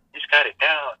 he's got it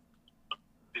down.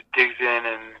 Just digs in,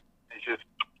 and it's just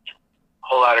a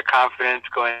whole lot of confidence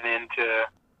going into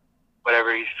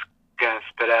whatever he's gonna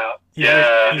spit out.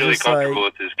 Yeah, he's really just comfortable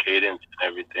like, with his cadence and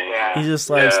everything. Yeah. he's just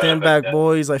like, Yeah, stand like back, that.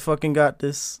 boys. I fucking got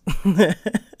this. Yeah,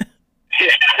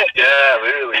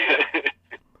 literally.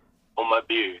 On my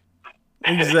beard.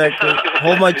 Exactly.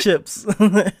 Hold my chips.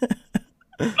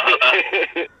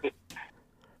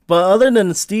 But other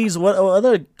than Steve's, what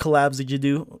other collabs did you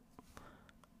do?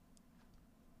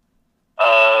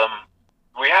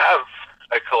 We have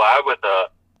a collab with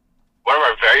one of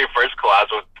our very first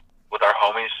collabs with our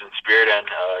homies in Spirit and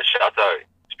shouts out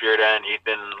Spirit and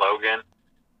Ethan Logan.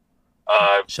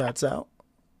 Shouts out.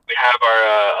 We have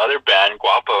our other band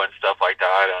Guapo and stuff like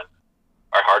that, and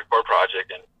our hardcore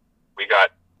project, and we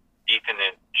got Ethan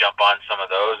to jump on some of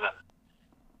those, and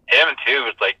him too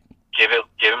was like give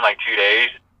him like 2 days,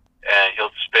 and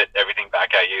he'll spit everything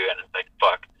back at you, and it's like,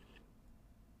 fuck,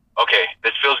 okay,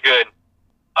 this feels good.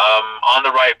 On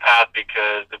the right path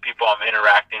because the people I'm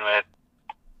interacting with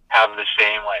have the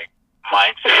same like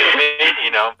mindset as me,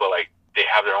 you know, but like they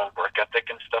have their own work ethic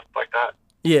and stuff like that.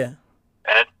 Yeah.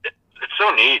 And it's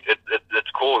so neat.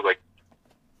 It's cool. Like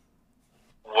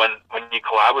when you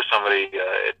collab with somebody,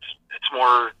 it's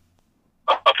more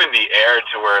up in the air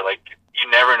to where like you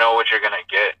never know what you're gonna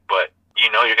get, but you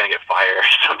know you're gonna get fire or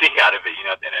something out of it. You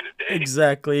know, at the end of the day.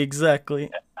 Exactly.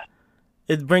 Yeah.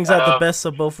 It brings out the best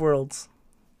of both worlds.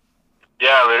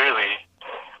 Yeah, literally.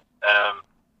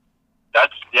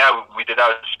 We did that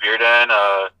with Spirit and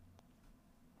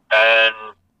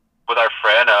with our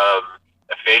friend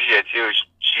Aphasia too.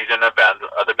 She's in a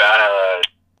other band,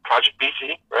 Project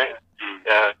BC, right?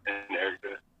 Yeah, and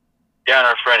Erica. Yeah, and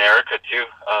our friend Erica too.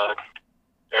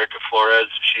 Erica Flores.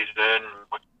 She's in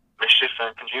Mischief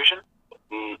and Confusion.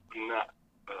 I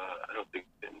don't think.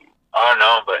 I don't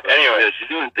know, but anyway, yeah, she's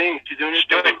doing things. She's doing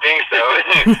things though.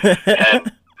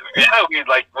 And yeah, we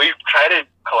try to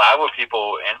collab with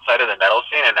people inside of the metal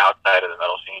scene and outside of the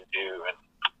metal scene too, and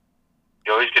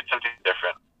you always get something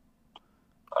different.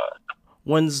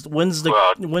 When's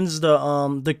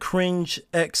the Cringe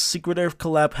X Secret Earth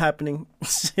collab happening?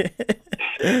 Shit.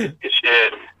 We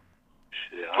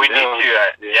need to,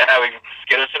 we can just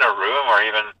get us in a room or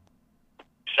even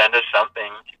send us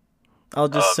something. I'll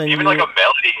just send even you like a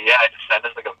melody. Yeah, just send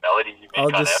us like a melody. You make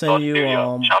I'll just send you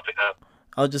chop it up.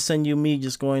 I'll just send you me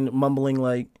just going mumbling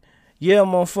like, yeah,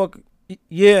 motherfucker,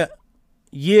 yeah,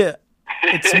 Yeah,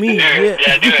 it's me. Yeah.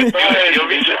 Yeah, do it. You'll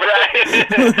be surprised.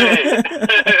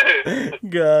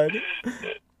 God.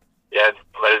 Yeah,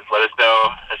 let us know.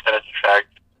 Let's send us a track.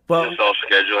 Well, It's all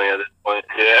scheduling at this point.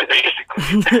 Yeah,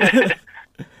 basically.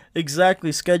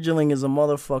 exactly. Scheduling is a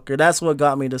motherfucker. That's what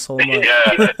got me this whole month.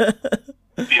 Yeah.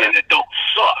 Being an adult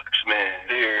sucks, man.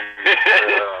 Dude.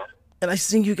 And I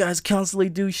seen you guys constantly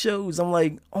do shows. I'm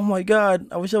like, oh my god,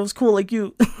 I wish I was cool like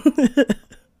you.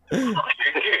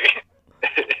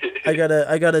 I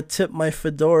gotta tip my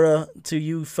fedora to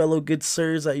you fellow good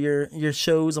sirs at your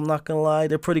shows. I'm not gonna lie,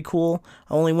 they're pretty cool.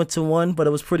 I only went to one, but it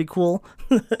was pretty cool.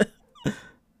 Oh,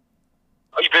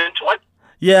 you been to one?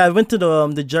 Yeah, I went to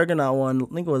the Juggernaut one. I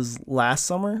think it was last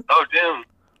summer. Oh, damn.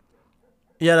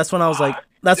 Yeah, that's when I was like,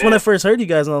 that's when I first heard you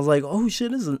guys, and I was like, oh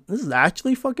shit, this is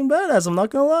actually fucking badass. I'm not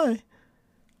gonna lie.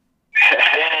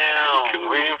 Damn,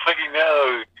 we didn't fucking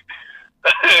know.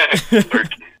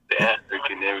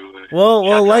 Lurking everywhere.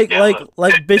 Well,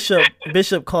 like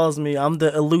Bishop calls me. I'm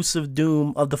the elusive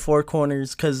doom of the four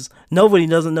corners, because nobody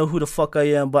doesn't know who the fuck I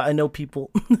am, but I know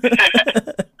people.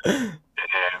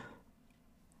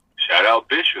 Shout out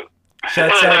Bishop.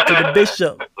 Shouts out to the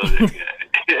Bishop.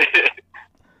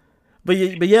 But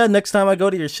yeah, next time I go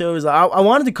to your shows, I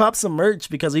wanted to cop some merch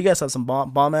because you guys have some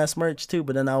bomb ass merch too.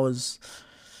 But then I was,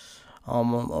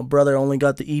 my brother only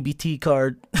got the EBT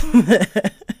card.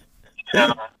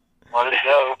 Yeah, let us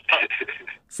know.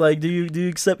 It's like, do you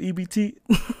accept EBT?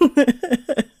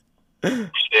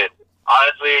 Shit,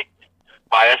 honestly,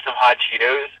 buy us some hot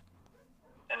Cheetos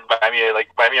and buy me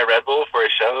a Red Bull for a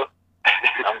show.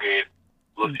 I'm good.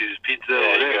 Little Caesar's Pizza.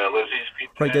 Yeah, you go, Little Caesar's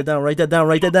Pizza. Write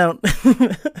that down.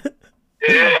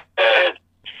 Yeah.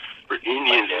 For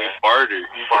Indians, we barter.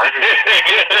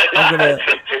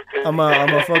 I'm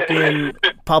gonna fucking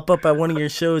pop up at one of your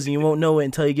shows and you won't know it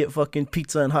until you get fucking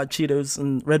pizza and hot Cheetos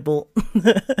and Red Bull. And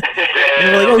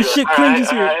you're like, oh shit, Cringe is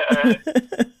here.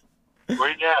 Where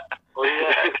you at?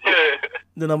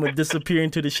 Then I'm gonna disappear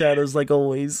into the shadows like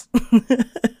always.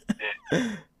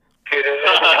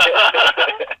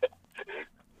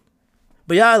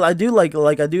 But yeah, I do like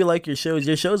your shows.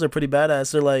 Your shows are pretty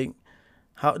badass. They're like,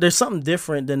 there's something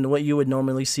different than what you would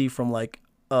normally see from like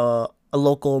a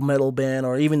local metal band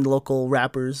or even local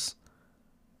rappers.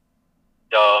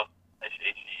 I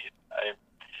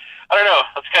don't know.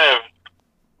 That's kind of,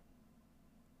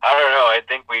 I don't know. I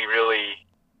think we really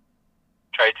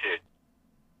try to,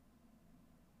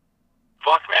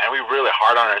 we really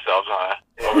hard on ourselves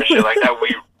over shit like that. We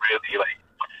really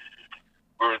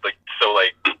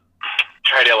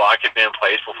try to lock it in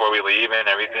place before we leave and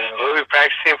everything. We'll be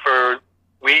practicing for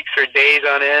weeks or days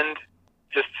on end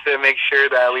just to make sure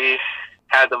that we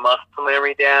have the muscle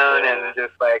memory down and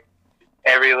just like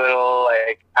every little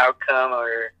like outcome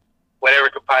or whatever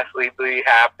could possibly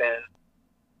happen.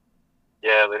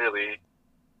 Yeah, literally.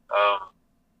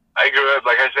 I grew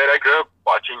up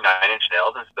watching 9 Inch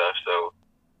Nails and stuff, so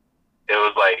it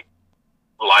was like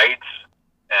lights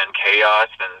and chaos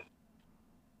and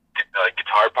like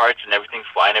guitar parts and everything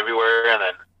flying everywhere, and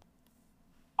then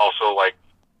also like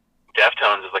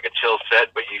Deftones is like a chill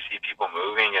set, but you see people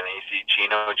moving, and then you see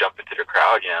Chino jump into the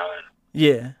crowd, and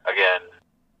Yeah. again,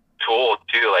 Tool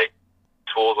too, like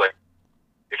Tool's like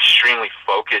extremely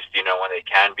focused, when they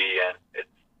can be, and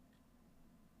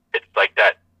it's like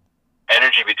that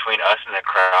energy between us and the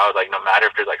crowd, like no matter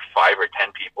if there's like 5 or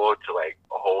 10 people to like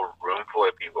a whole room full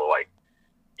of people, like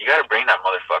you gotta bring that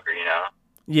motherfucker,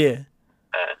 Yeah.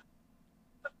 And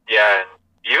yeah, and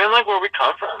even like where we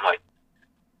come from, like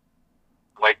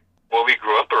what we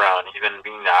grew up around, even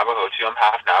being Navajo too. I'm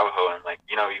half Navajo, and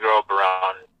you grow up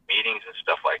around meetings and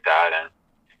stuff like that, and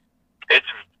it's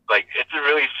a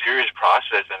really serious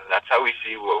process, and that's how we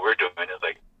see what we're doing. Is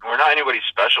like we're not anybody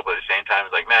special, but at the same time,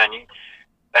 it's like, man,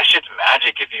 that shit's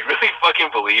magic if you really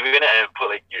fucking believe in it and put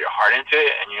like your heart into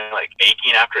it, and you're like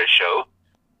aching after a show,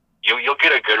 you'll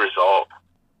get a good result.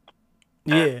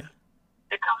 Yeah.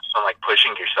 It comes from like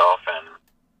pushing yourself and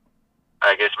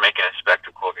I guess making a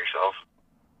spectacle of yourself.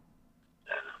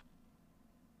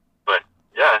 But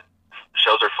yeah,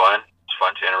 shows are fun. It's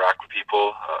fun to interact with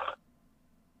people.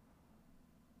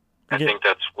 I think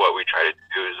that's what we try to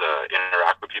do is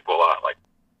interact with people a lot. Like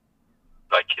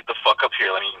get the fuck up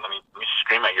here. Let me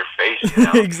scream at your face.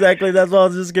 Exactly. That's what I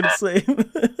was just gonna say.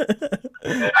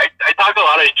 I talk a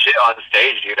lot of shit on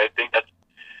stage, dude. I think that's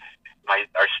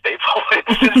our staple.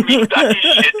 It's just me talking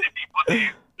shit to people,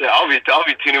 dude. Yeah, I'll be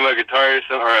tuning my guitar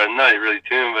or not really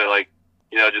tuning, but like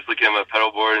just looking at my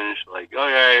pedal board and just like, oh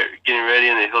yeah, getting ready,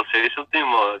 and then he'll say something.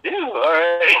 Well, yeah, all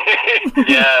right.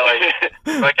 Yeah,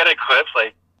 like at Eclipse,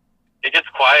 like it gets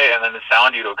quiet, and then the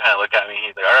sound dude will kind of look at me.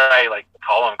 He's like, all right, like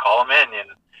call him in, and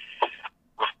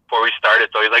before we started.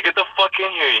 So he's like, get the fuck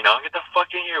in here, you know, get the fuck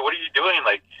in here. What are you doing?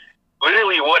 Like,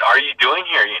 literally, what are you doing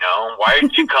here? You know, why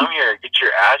did you come here? Get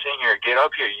your ass in here. Get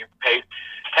up here. You paid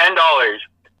 $10.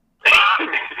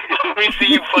 Let me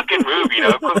see you fucking move. You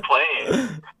know, quit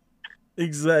playing.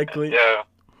 Exactly. Yeah.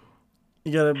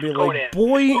 You gotta be Go like, in.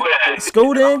 boy, Go in.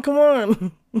 Skodan, come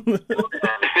on.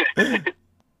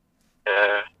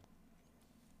 Yeah.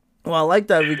 Well, I like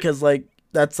that because like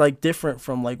that's like different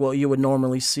from like what you would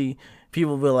normally see.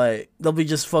 People be like, they'll be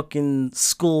just fucking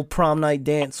school prom night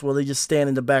dance where they just stand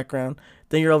in the background.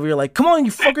 Then you're over here like, come on,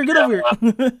 you fucker, get over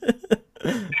here.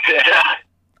 Yeah.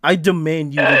 I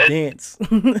demand you to dance.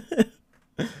 Literally,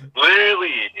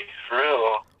 for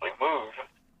real. Like, move.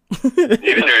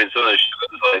 Even during some of the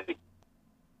shows,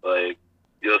 like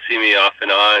you'll see me off and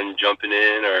on jumping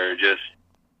in or just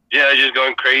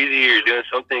going crazy or doing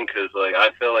something because like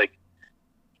I feel like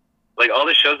all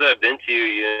the shows that I've been to,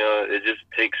 you know, it just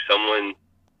takes someone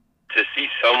to see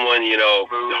someone, you know,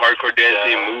 hardcore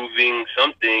dancing, moving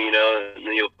something, you know, and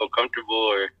then you'll feel comfortable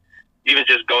or even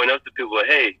just going up to people like,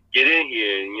 hey, get in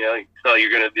here, and, you know, it's not like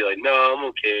you're gonna be like, no, I'm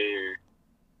okay or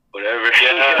whatever.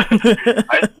 Yeah.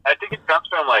 I think it comes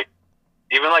from like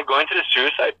even like going to the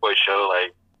Suicide Boys show,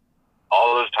 like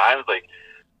all those times, like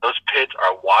those pits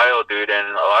are wild, dude, and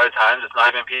a lot of times it's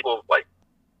not even people like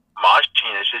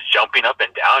moshing, it's just jumping up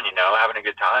and down, you know, having a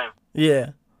good time.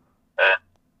 Yeah.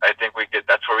 I think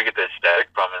that's where we get the aesthetic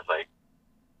from, is like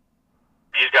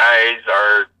these guys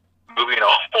are moving a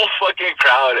whole fucking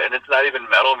crowd and it's not even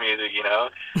metal music, you know?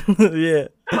 Yeah.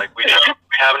 Like we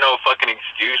have no fucking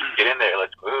excuse to get in there,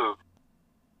 let's move.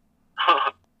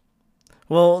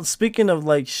 Well, speaking of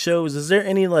like shows, is there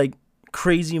any like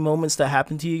crazy moments that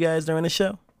happened to you guys during the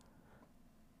show?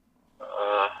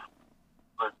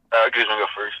 Who's gonna go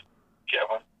first? Do you have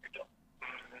one?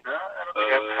 No, I don't think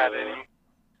I've had any.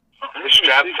 The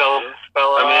strap fell off.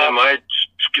 I mean, my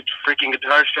freaking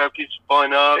guitar strap keeps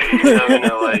falling off. I'm having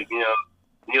to, like, you know,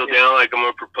 kneel down like I'm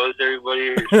gonna propose to everybody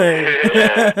or something.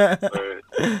 Yeah. Or,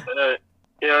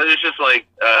 you know, it's just like,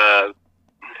 I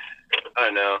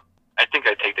don't know. I think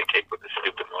I take the cake with the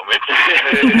stupid moment.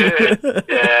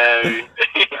 Yeah.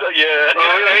 Yeah.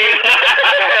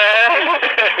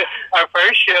 Our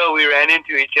first show, we ran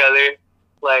into each other.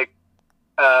 Like,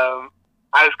 I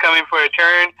was coming for a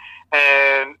turn,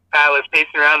 and Pat was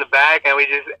pacing around the back, and we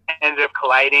just ended up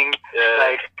colliding. Yeah.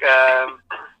 Like,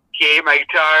 he ate my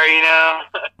guitar, you know?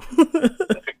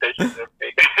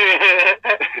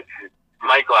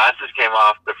 My glasses came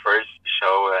off the first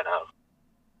show, and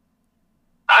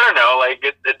I don't know, like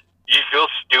you feel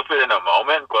stupid in a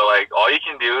moment, but like all you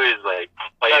can do is like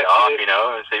play it off, you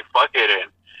know, and say fuck it,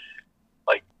 and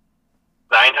like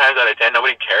 9 times out of 10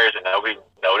 nobody cares and nobody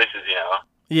notices, you know.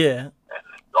 Yeah. And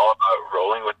it's all about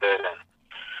rolling with it,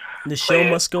 and the show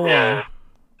must go on.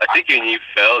 I think when you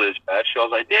fell this past show, I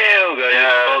was like, damn, guys.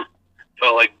 Yeah.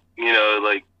 Felt like, you know,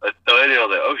 like a thud, and I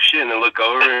was like, oh shit, and then look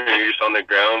over and you're just on the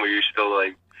ground where you're still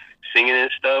like singing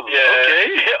and stuff. Yeah.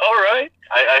 Okay, all right.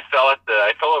 I fell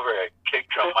over a kick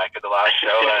drum mic at the last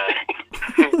show,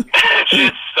 and it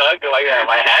just sucked. Like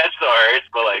my hands still hurts,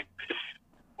 but like,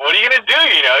 what are you gonna do?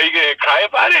 You know, you gonna cry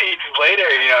about it? You just later,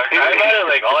 you know, cry about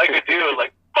it. Like all I could do was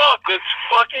like, fuck, let's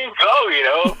fucking go, you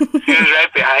know. He was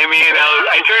right behind me, and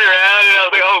I turned around, and I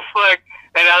was like, oh fuck.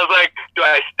 And I was like, do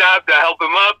I stop? Do I help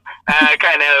him up? And I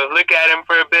kind of look at him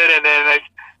for a bit, and then I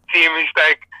see him. He's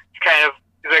like,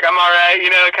 he's like, I'm all right, you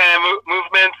know, kind of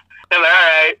movements. And I'm like,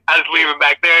 all right, I'll just leave him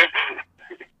back there.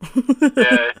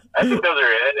 Yeah, I think those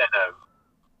are it, and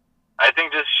I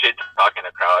think just shit talking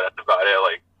the crowd. That's about it.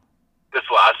 Like this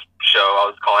last show,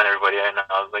 I was calling everybody in, and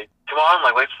I was like, come on,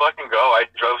 like let's fucking go. I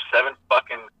drove 7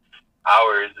 fucking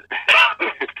hours.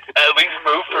 At least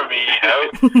move for me, you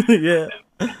know. Yeah.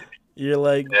 You're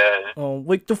like, yeah. Oh,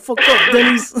 wake the fuck up,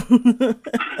 Denny's.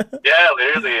 Yeah,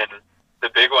 literally, and the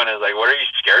big one is like, what are you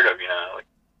scared of, you know? Like,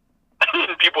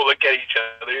 people look at each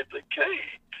other, it's like, hey.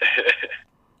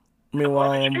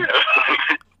 Meanwhile, I'm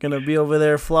gonna be over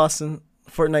there flossing,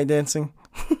 Fortnite dancing.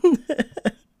 Do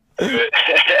it.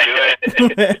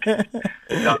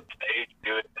 On stage,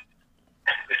 do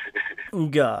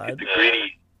it. God. It's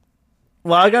greedy.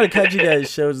 Well, I gotta catch you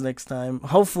guys' shows next time.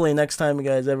 Hopefully, next time you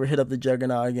guys ever hit up the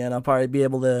Juggernaut again, I'll probably be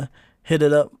able to hit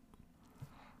it up.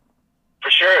 For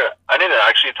sure. I need to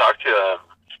actually talk to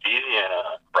Steezy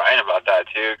and Brian about that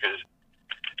too, because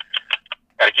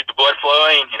gotta keep the blood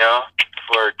flowing, you know.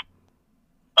 For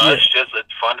us, just it's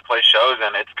fun to play shows,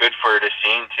 and it's good for the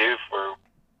scene too. For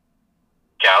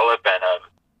Gallup and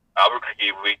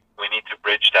Albuquerque, we need to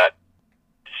bridge that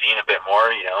scene a bit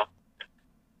more, you know.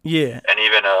 Yeah. And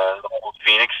even the whole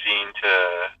Phoenix scene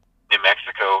to New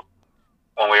Mexico,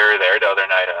 when we were there the other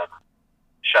night,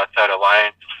 shouts out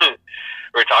Alliance.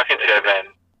 We were talking to them, and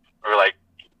we were like,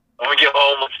 when we get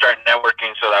home, let's start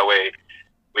networking so that way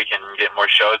we can get more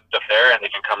shows up there, and they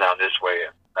can come down this way.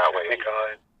 And that way, like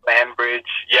a land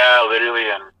bridge. Yeah, literally,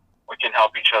 and we can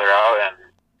help each other out and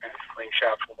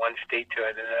slingshot from one state to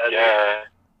another. Yeah.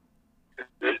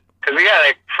 Because we got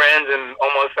like friends in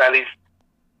almost at least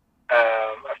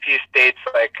a few states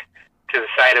like to the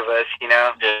side of us, you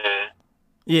know. Yeah.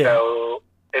 Yeah. So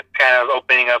it's kind of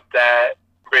opening up that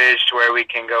bridge to where we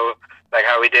can go, like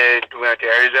how we did. We went to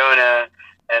Arizona,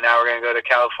 and now we're gonna go to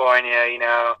California. You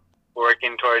know,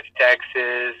 working towards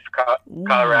Texas,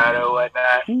 Colorado,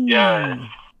 whatnot. Yeah.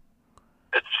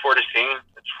 It's for the scene.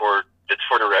 It's for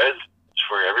the res. It's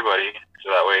for everybody. So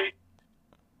that way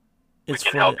we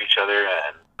can help each other,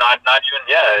 and not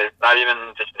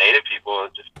even just native people,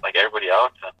 just like everybody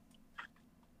else.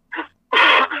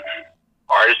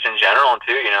 Artists in general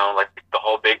too, you know, like the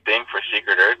whole big thing for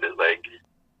Secret Earth is like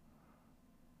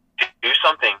do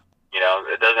something, you know.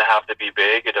 It doesn't have to be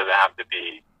big, it doesn't have to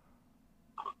be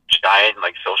giant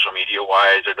like social media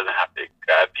wise, or doesn't have to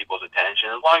grab people's attention,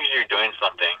 as long as you're doing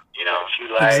something, you know,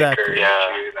 you like, exactly. or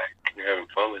you're having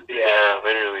fun with it. Yeah,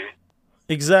 literally.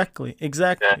 Exactly.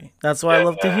 Yeah. That's what I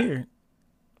love to hear.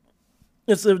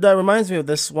 That reminds me of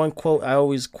this one quote I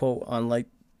always quote on like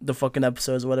the fucking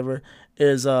episodes or whatever,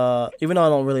 is even though I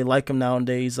don't really like him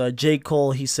nowadays, J.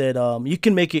 Cole, he said, you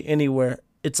can make it anywhere.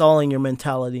 It's all in your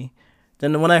mentality.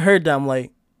 Then when I heard that, I'm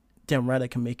like, damn right I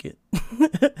can make it.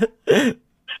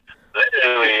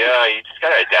 Literally, yeah, you just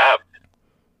gotta adapt.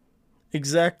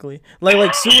 Exactly.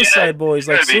 Like Suicide Boys,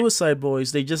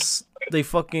 they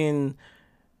fucking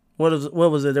what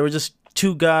was it? There were just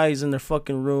two guys in their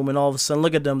fucking room, and all of a sudden,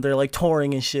 look at them, they're like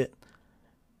touring and shit.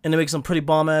 And they make some pretty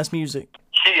bomb ass music.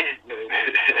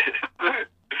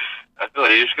 I feel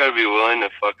like you just gotta be willing to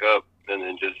fuck up and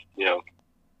then just, you know,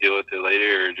 deal with it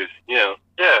later, or just, you know,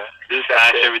 just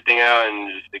hash everything out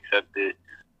and just accept it.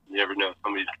 You never know,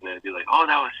 somebody's gonna be like, oh,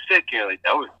 that was sick. And you're like,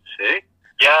 that was sick?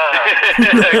 Yeah.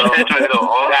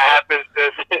 That happens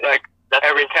like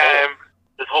every time.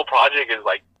 This whole project is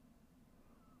like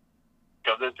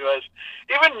comes into us.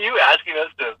 Even you asking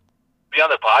us to be on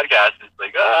the podcast is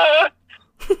like,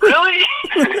 really?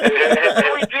 What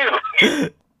do we do?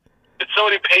 Did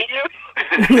somebody pay you?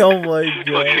 Oh my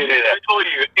god. I told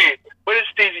you. Hey, what did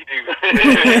Stevie do?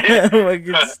 Oh my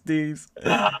god, Steve.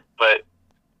 But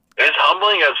it's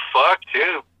humbling as fuck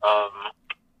too. I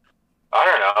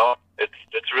don't know.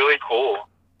 It's really cool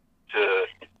to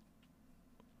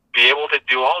be able to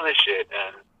do all this shit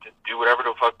and to do whatever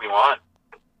the fuck we want.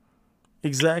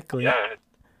 Exactly. Yeah, it's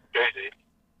crazy.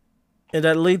 And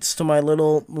that leads to my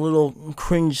little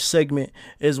cringe segment,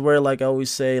 is where, like I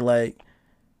always say, like,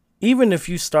 even if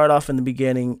you start off in the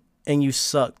beginning and you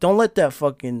suck, don't let that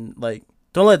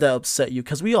upset you,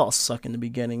 because we all suck in the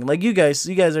beginning. Like, you guys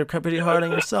are pretty hard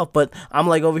on yourself, but I'm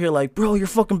like over here like, bro, you're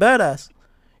fucking badass.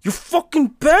 You're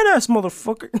fucking badass,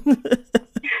 motherfucker.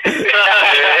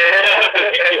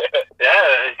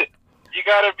 Yeah, you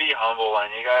gotta be humble,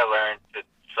 and you gotta learn to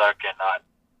suck and not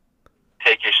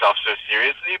take yourself so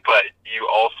seriously, but you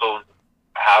also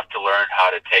have to learn how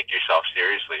to take yourself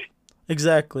seriously.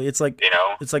 Exactly. It's like, you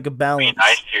know, it's like a balance. Be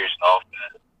nice to yourself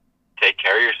and take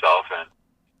care of yourself and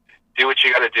do what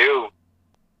you gotta do.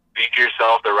 Feed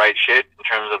yourself the right shit in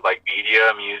terms of like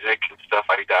media, music, and stuff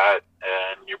like that,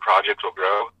 and your projects will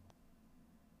grow.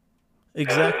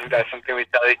 Exactly. That's something we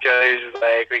tell each other, is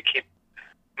like we keep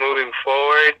moving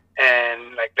forward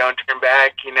and like don't turn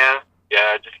back, you know?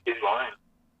 Yeah, just keep going.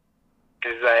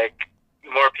 Because like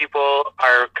more people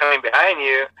are coming behind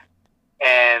you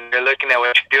and they're looking at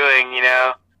what you're doing, you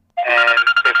know? And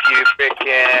if you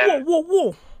freaking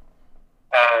whoa.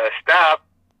 Stop,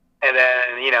 and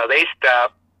then, you know, they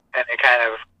stop, and it kind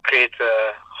of creates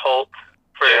a halt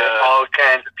for all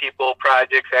kinds of people,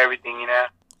 projects, everything, you know?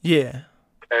 Yeah.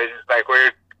 So it's just like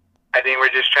I think we're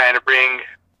just trying to bring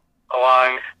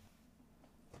along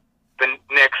the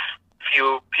next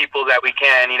few people that we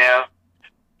can, you know?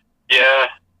 Yeah,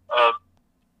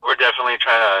 we're definitely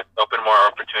trying to open more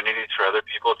opportunities for other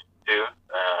people too.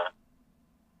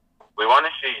 We want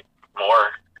to see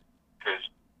more, because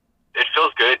it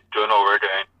feels good doing what we're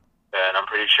doing, and I'm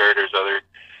pretty sure there's other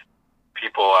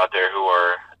people out there who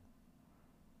are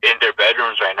in their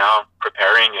bedrooms right now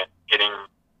preparing and getting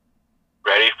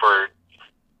ready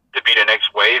to be the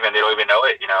next wave, and they don't even know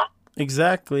it, you know?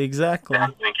 Exactly. They haven't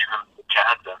even given them a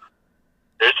chance. And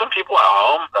there's some people at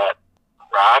home that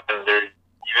rap, and there's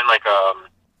even like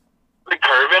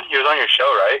Curvin, he was on your show,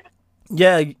 right?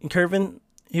 Yeah, Curvin,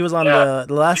 he was on the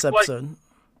last episode.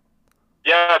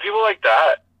 Yeah, people like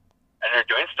that. and they're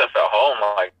doing stuff at home.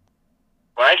 Like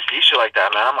when I see shit like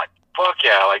that, man, I'm like, fuck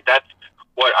yeah, like that's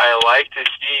what I like to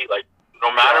see. Like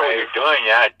no matter what you're doing,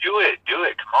 yeah, do it.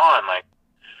 Come on, like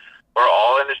we're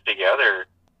all in this together.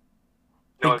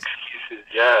 No excuses.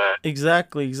 Yeah.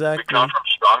 Exactly. We come from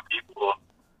strong people.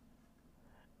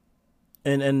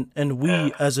 And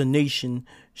we as a nation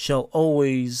shall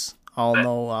always. Oh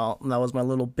no, that was my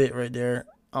little bit right there.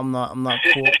 I'm not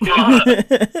cool.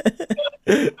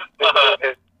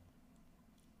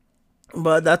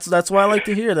 But that's why I like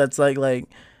to hear. That's like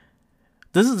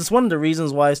this is one of the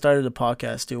reasons why I started the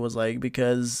podcast too, was like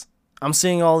because I'm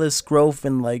seeing all this growth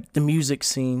in like the music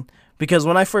scene. Because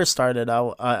when I first started,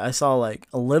 I saw like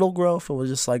a little growth. It was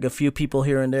just like a few people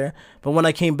here and there. But when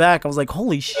I came back, I was like,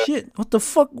 holy shit, what the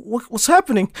fuck? What's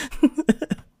happening?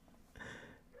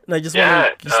 And I just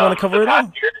want to cover it all.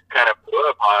 Year kind of blew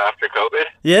up after COVID.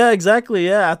 Yeah, exactly.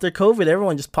 Yeah, after COVID,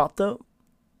 everyone just popped up.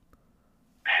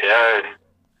 Yeah, and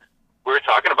we were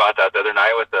talking about that the other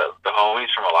night with the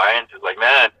homies from Alliance. It's like,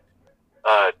 man,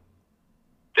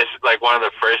 this is like one of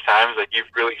the first times like you've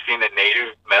really seen the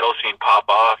native metal scene pop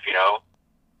off, you know,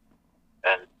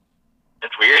 and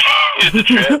it's weird. It's a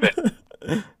trip.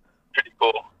 And pretty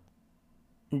cool.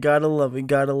 Gotta love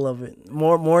it.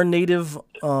 More native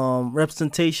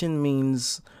representation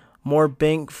means more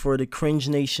bank for the Cringe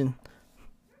Nation.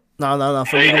 No.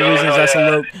 For legal reasons, that's a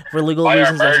joke. For legal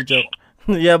reasons, that's a joke.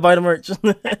 Yeah, buy the merch.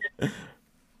 Trying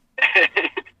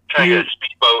to get a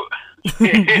speedboat.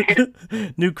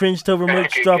 New Cringetober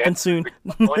merch dropping soon.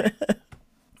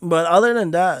 But other than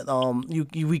that,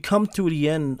 we come to the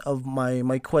end of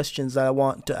my questions that I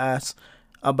want to ask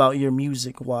about your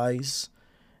music wise,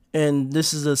 and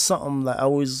this is something that I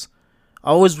was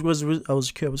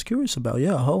curious about.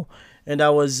 Yeah, and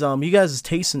that was you guys'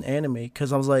 taste in anime,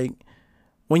 because I was like,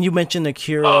 when you mentioned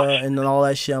Akira and then all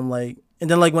that shit, I'm like, and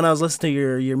then like when I was listening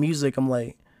to your music, I'm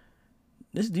like,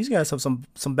 these guys have some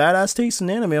badass taste in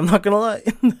anime. I'm not gonna lie.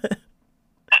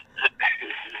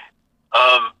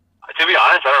 To be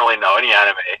honest, I don't really know any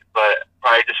anime, but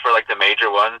probably just for like the major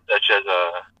ones, such as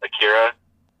Akira.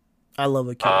 I love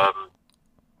Akira.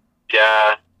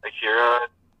 Yeah, Akira,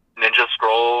 Ninja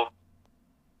Scroll.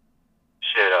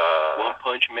 Shit. One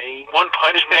Punch Man.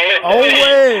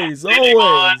 Always.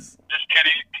 Digimon. Just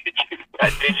kidding.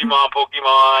 Digimon,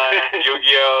 Pokemon,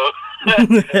 Yu-Gi-Oh.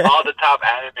 All the top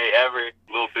anime ever.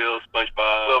 Little Bill,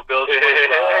 SpongeBob.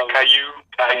 Caillou.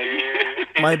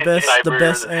 The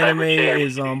best anime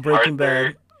is Breaking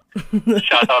Bad.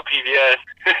 Shout out PBS.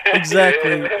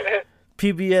 Exactly.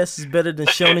 PBS is better than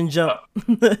Shonen Jump.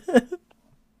 But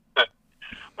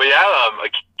yeah,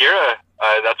 Akira,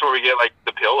 that's where we get like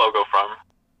the pill logo from.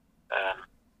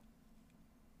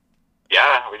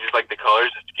 Yeah, we just like the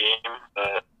colors, the scheme,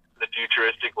 the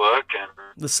futuristic look, and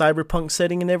the cyberpunk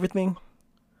setting and everything.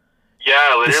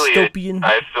 Yeah, literally. Dystopian.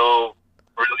 I feel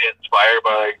really inspired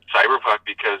by like cyberpunk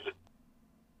because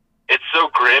it's so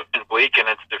grim and bleak, and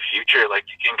it's the future. Like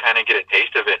you can kind of get a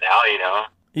taste of it now, you know.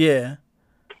 Yeah.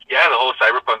 Yeah, the whole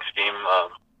cyberpunk scheme.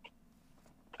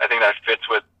 I think that fits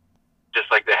with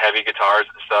just like the heavy guitars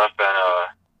and stuff, and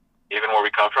even where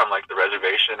we come from, like the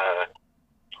reservation.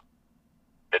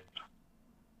 It's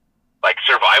like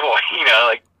survival, you know,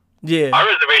 like. Yeah. Our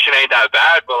reservation ain't that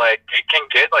bad, but like it can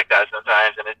get like that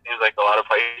sometimes, and it seems like a lot of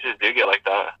places do get like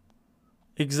that.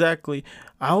 Exactly.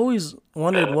 I always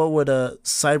wondered what would a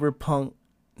cyberpunk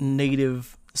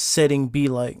native setting be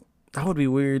like. That would be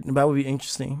weird. That would be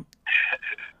interesting.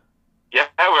 Yeah,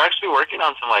 we're actually working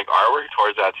on some like artwork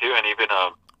towards that too, and even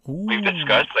we've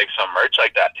discussed like some merch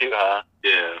like that too, huh?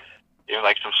 Yeah. Even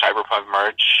like some cyberpunk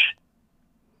merch.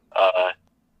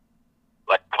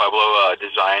 Like Pueblo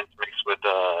designs mixed with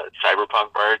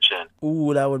cyberpunk merch, and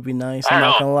that would be nice. I'm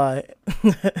not gonna lie.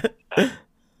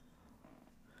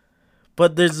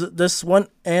 But there's this one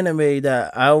anime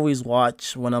that I always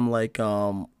watch when I'm like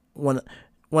when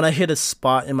I hit a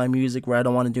spot in my music where I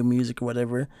don't want to do music or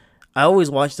whatever. I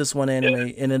always watch this one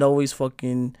anime, and it always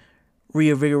fucking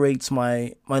reinvigorates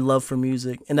my love for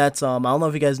music. And that's I don't know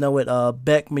if you guys know it.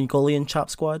 Beck Mongolian Chop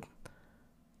Squad.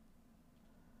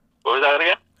 What was that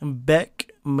again?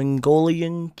 Beck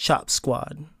Mongolian Chop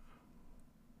Squad.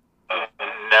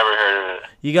 Never heard of it.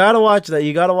 You gotta watch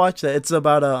that. It's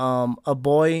about a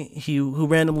boy who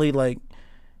randomly like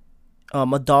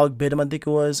a dog bit him, I think it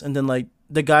was, and then like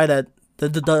the guy that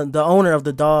the owner of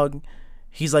the dog,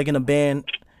 he's like in a band,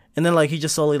 and then like he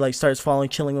just slowly like starts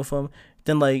chilling with him.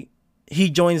 Then like he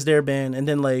joins their band, and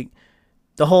then like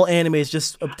the whole anime is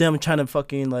just them trying to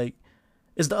fucking like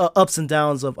it's the ups and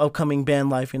downs of upcoming band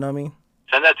life. You know what I mean?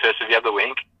 Send that to us if you have the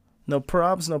link. No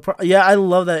props. Yeah, I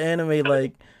love that anime.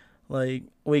 Like what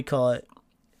do you call it?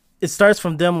 it starts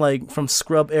from them like from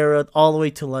Scrub era all the way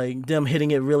to like them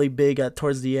hitting it really big at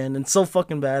towards the end, and so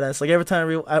fucking badass. Like every time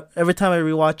I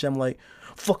rewatch it, I'm like,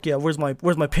 fuck yeah, where's my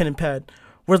pen and pad?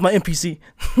 Where's my NPC?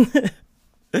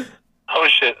 Oh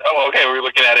shit! Oh, okay, we're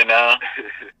looking at it now.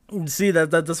 See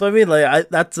that's what I mean. Like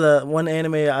that's one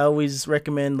anime I always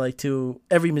recommend like to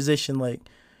every musician. Like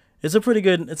it's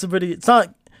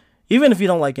not, even if you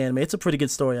don't like anime, it's a pretty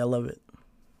good story. I love it.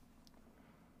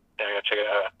 Yeah, I gotta check it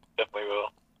out. Definitely will.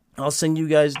 I'll send you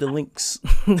guys the links.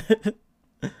 If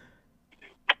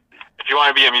you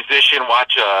want to be a musician,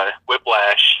 watch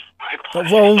Whiplash.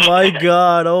 Oh my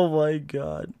god! Oh my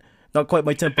god! Not quite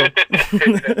my tempo.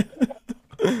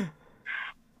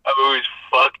 I was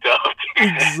fucked up.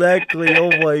 Exactly.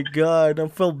 Oh my god! I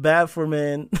felt bad for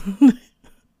man.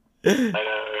 I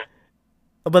know.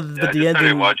 But I the just started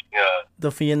ending, watching.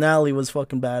 the finale was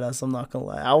fucking badass. I'm not gonna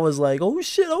lie. I was like, oh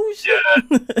shit! Yeah.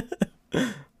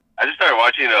 I just started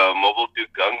watching Mobile Suit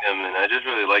Gundam, and I just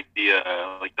really like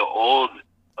the old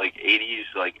like 80s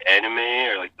like anime,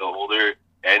 or like the older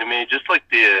anime, just like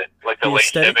the The late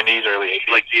aesthetic? 70s, early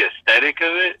 80s. like the aesthetic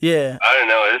of it. Yeah. I don't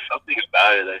know. There's something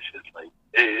about it that's just like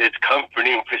it's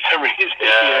comforting for some reason.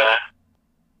 Yeah.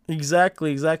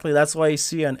 Exactly. That's why you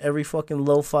see on every fucking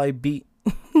lo-fi beat.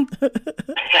 No,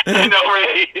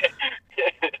 right?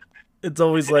 It's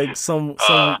always like some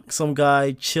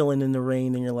guy chilling in the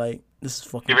rain, and you're like, this is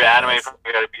fucking. Favorite anime badass.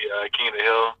 probably gotta be King of the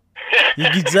Hill.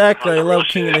 Exactly. I love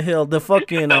King of the Hill. The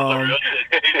fucking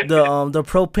the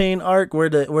propane arc where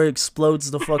it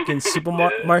explodes the fucking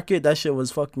supermarket. That shit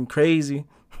was fucking crazy.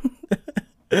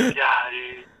 Yeah,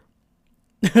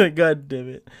 dude. God damn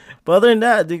it. But other than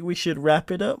that, I think we should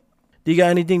wrap it up. Do you got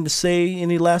anything to say?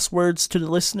 Any last words to the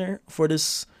listener for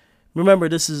this? Remember,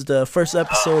 this is the first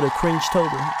episode of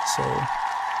Cringetober, so.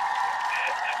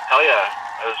 Hell yeah.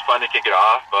 It was fun to kick it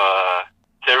off.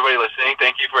 To everybody listening,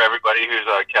 thank you for everybody who's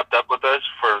kept up with us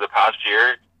for the past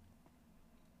year.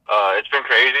 It's been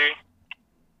crazy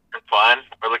and fun.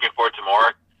 We're looking forward to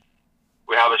more.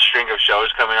 We have a string of shows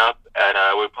coming up, and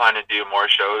we plan to do more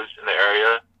shows in the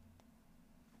area.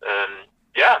 And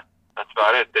yeah, that's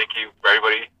about it. Thank you for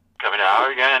everybody coming out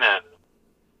again. And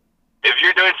if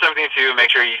you're doing something too,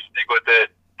 make sure you stick with it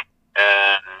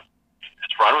and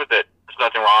just run with it. There's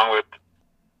nothing wrong with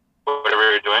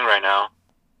whatever you're doing right now,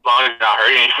 as long as you're not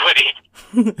hurting anybody.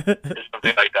 Or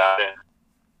something like that. And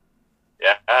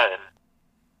yeah, and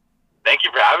thank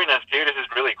you for having us too. This is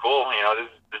really cool. You know, this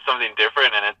is something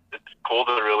different, and it's cool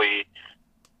to really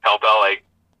help out like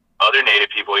other Native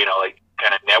people. You know, like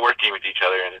kind of networking with each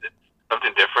other, and it's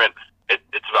something different. It's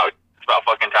about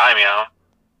fucking time, you know.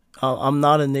 I'm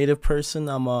not a Native person.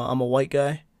 I'm a white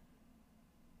guy.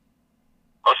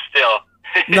 Oh, still.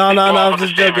 No, Well, I'm from the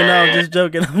just same joking. No, I'm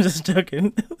area. just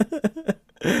joking.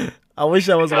 I wish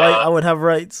I was white. I would have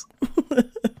rights.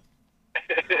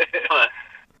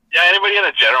 Yeah, anybody in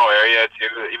the general area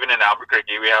too. Even in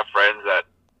Albuquerque, we have friends that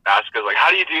ask us like, "How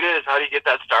do you do this? How do you get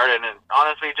that started?" And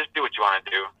honestly, just do what you want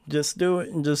to do. Just do it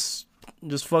and just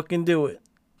fucking do it.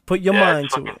 Put your Yeah, mind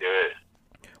just to fucking it. do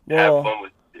it. Have Well, fun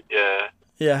with it. Yeah.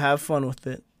 yeah, have fun with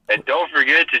it. And don't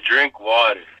forget to drink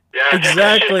water. Yeah.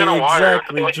 Exactly, Get some water.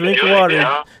 exactly. What you Drink doing, water. you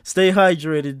know? Stay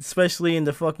hydrated, especially in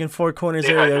the fucking Four Corners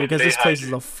Stay area, hydrated, because stay this place is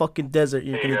hydrated. a fucking desert.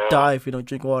 You're There you gonna go. die if you don't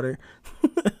drink water.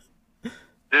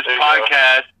 This There you go.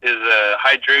 podcast is a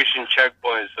hydration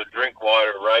checkpoint, so drink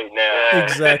water right now. Yeah.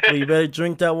 Exactly. You better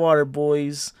drink that water,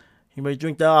 boys. You better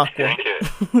drink that aqua.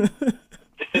 Drink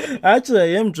it. Actually,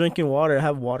 I am drinking water. I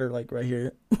have water like right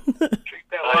here. Drink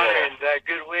that Oh, water yeah. in that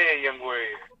good way, young warrior.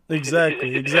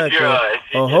 Exactly, If exactly. you're, if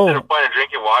you Oh, get to the ho. point of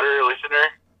drinking water, listener,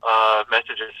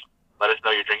 message us. Let us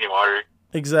know you're drinking water.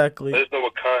 Exactly. Let us know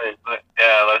what kind.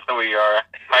 Yeah, let us know where you are.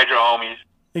 Hydro homies.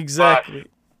 Exactly.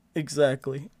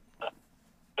 Exactly.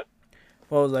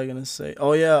 What was I gonna say?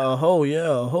 Oh yeah, a hoe,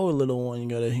 little one. You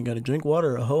gotta drink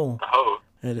water, a hoe. Oh.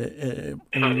 It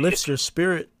lifts your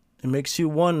spirit. It makes you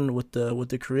one with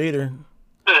the creator.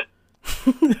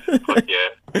 Fuck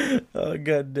yeah. Oh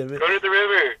god damn it. Go to the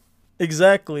river.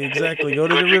 Exactly. Go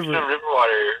to the drink river. some river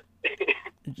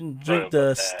water. Drink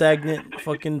the stagnant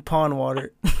fucking pond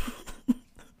water.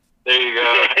 There you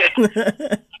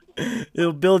go.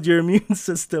 It'll build your immune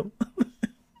system.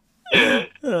 Yeah.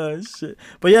 Oh shit.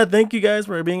 But yeah, thank you guys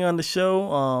for being on the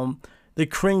show. The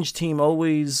Cringe team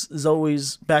is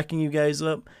always backing you guys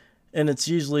up, and it's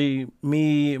usually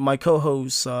me, my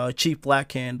co-host Chief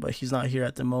Blackhand, but he's not here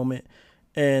at the moment,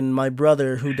 and my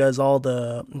brother who does all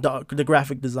the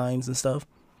graphic designs and stuff.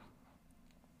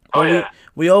 Oh, But yeah.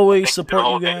 we always Thanks to the support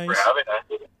whole you thing guys. for having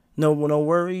us. No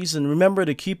worries, and remember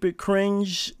to keep it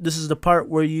cringe. This is the part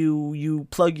where you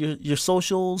plug your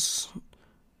socials.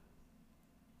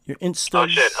 Your Insta. Oh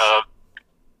shit.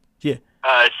 Yeah.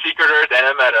 Secret Earth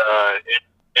NM at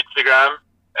Instagram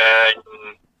and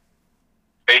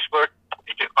Facebook.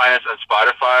 You can find us on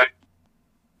Spotify.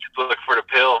 Just look for the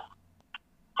pill.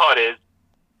 Oh, it is.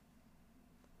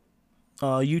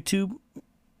 YouTube.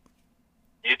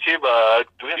 YouTube.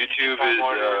 YouTube is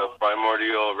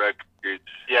Primordial Records.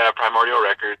 Yeah, Primordial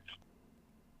Records.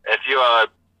 If you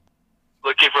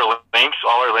looking for links,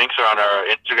 all our links are on our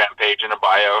Instagram page in the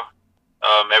bio.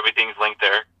 Everything's linked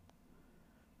there.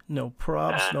 No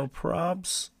probs. No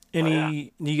probs.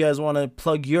 Any? Do you guys want to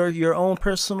plug your own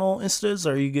personal Instas?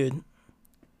 Or are you good?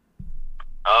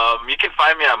 You can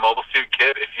find me at Mobile Suit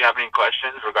Kid if you have any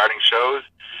questions regarding shows,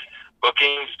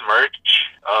 bookings, merch.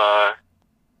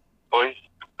 Boys.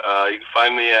 You can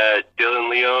find me at Dylan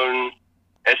Leon,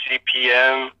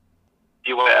 SCPM,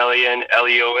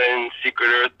 DYLANLEON, Secret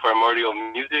Earth Primordial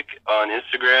Music on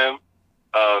Instagram.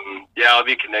 Yeah, I'll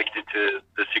be connected to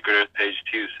the Secret Earth page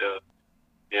too. So,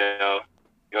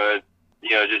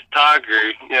 just talk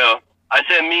or I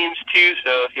send memes too.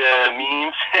 So if you have the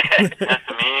memes, That's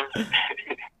the memes.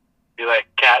 You like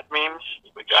cat memes?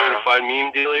 We got 'em. certified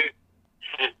meme dealer.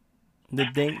 The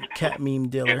dang cat meme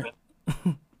dealer.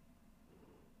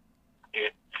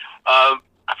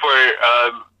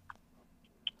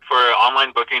 For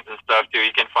online bookings and stuff too,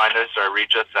 you can find us or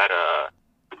reach us at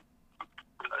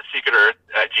Secret Earth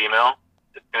at Gmail.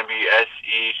 It's gonna be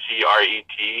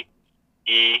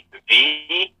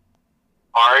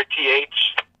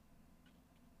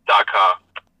SECRETEVRTH.com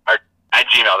or at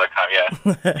gmail.com. Yeah,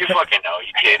 you fucking know,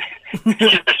 you kid. You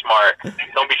kids are smart.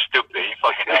 Don't be stupid. You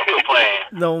fucking know. Quit playing.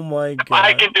 Oh my If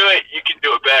I god. can do it, you can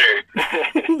do it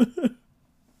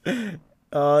better.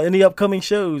 Any upcoming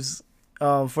shows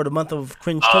for the month of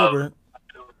Cringetober?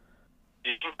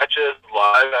 You can catch us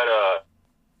live at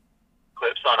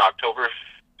Clips on October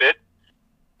 5th,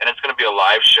 and it's going to be a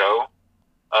live show.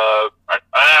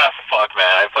 Fuck, man.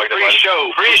 I fucked up. Free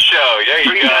show. Free show. There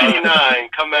you go. $3.99.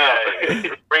 Come out.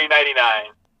 Free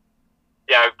 99.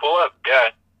 Yeah, pull up.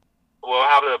 Yeah. We'll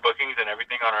have the bookings and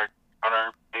everything on our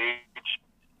page.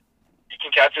 You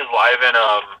can catch us live in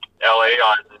LA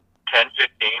on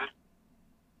 10/15.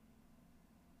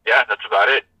 Yeah, that's about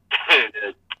it.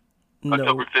 No.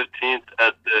 October 15th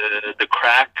at the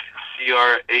Crack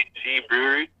CRAC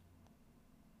Brewery,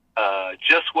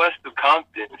 just west of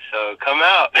Compton. So come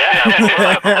out.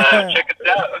 Yeah, pull up. Check us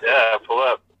out. Yeah, pull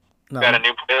up. No, Got a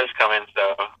new playlist coming,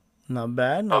 so not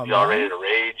bad. hope Not y'all ready bad. to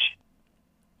rage.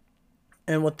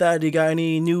 And with that, do you got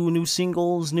any new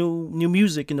singles, new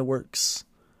music in the works?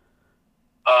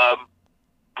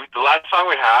 The last song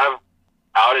we have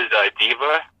out is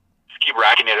Diva. Just keep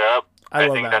racking it up. I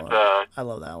love think that that's one. I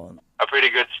love that one. a pretty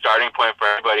good starting point for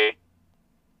everybody.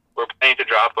 We're planning to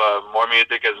drop more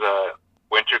music as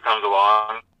winter comes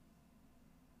along.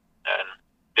 And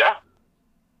yeah.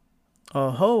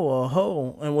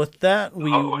 Oh. And with that,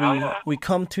 hell yeah. we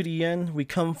come to the end. We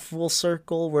come full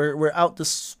circle. We're out the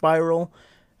spiral.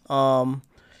 It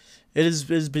was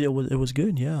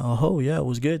good. Yeah. Oh, yeah, it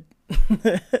was good.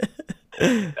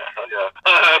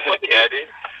 Yeah, dude.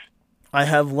 I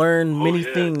have learned many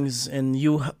things, and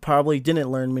you probably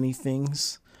didn't learn many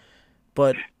things,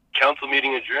 but Council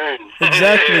meeting adjourned.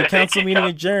 exactly, council meeting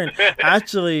adjourned.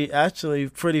 Actually,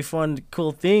 pretty fun,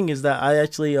 cool thing is that I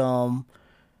actually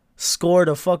scored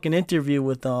a fucking interview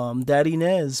with Daddy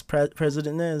Nez,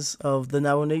 President Nez of the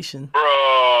Navajo Nation. Bro,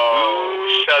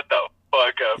 shut the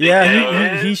fuck up.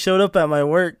 Yeah, he showed up at my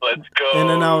work, Let's go. and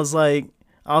then I was like,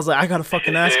 I gotta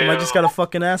fucking ask him. I just gotta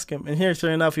fucking ask him. And here,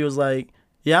 sure enough, he was like,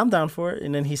 yeah, I'm down for it.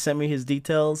 And then he sent me his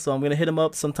details, so I'm gonna hit him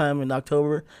up sometime in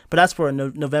October. But that's for a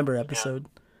November episode.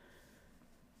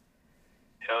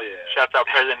 Hell yeah. Shouts out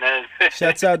President Nez.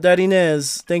 Shouts out Daddy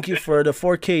Nez. Thank you for the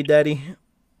 4K, Daddy.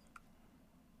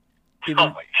 Oh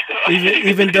my god.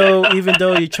 Even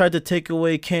though you tried to take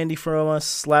away candy from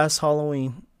us last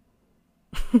Halloween,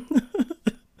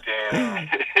 Damn.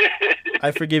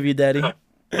 I forgive you, Daddy. Oh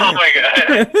my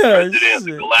god. President of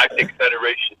the Galactic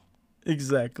Federation.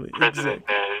 Exactly. President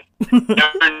Nez.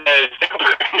 Never Nez.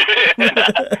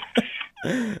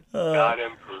 God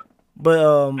Emperor.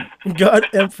 But God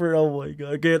Emperor, oh my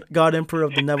God, God Emperor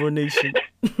of the Navajo Nation.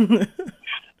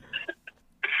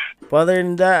 But other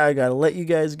than that, I gotta let you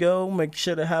guys go. Make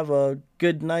sure to have a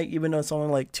good night, even though it's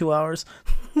only like 2 hours.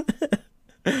 Oh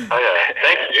yeah.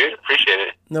 Thanks, dude. Appreciate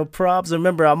it. No props.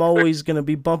 Remember, I'm always gonna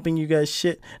be bumping you guys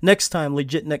shit. Next time,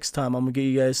 next time, I'm gonna get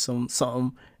you guys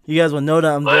something. You guys will know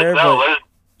that I'm there, Let us know. but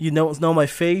you know my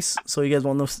face, so you guys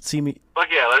won't see me. Fuck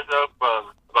yeah, let us know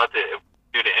about the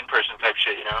in-person type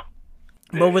shit, you know?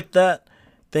 But with that,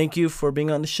 thank you for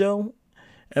being on the show,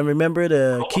 and remember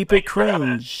to keep it thanks for having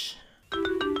cringe.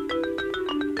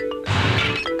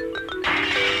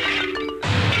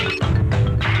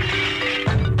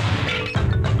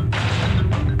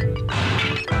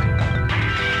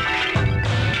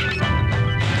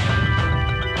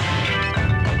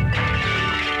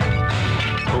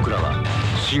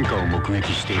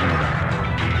 撃しているのだ。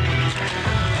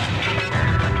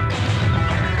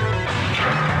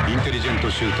インテリジェント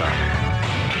シューター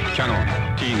キャノン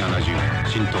T70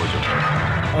 新登場。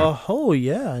 Oh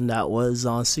yeah, and that was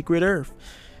on Secret Earth.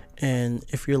 And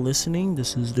if you're listening,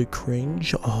 this is the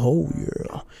cringe. Oh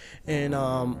yeah. And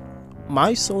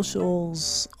my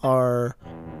socials are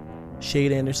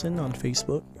Shade Anderson on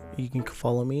Facebook. You can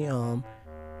follow me.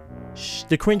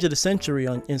 The Cringe of the Century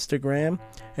on Instagram,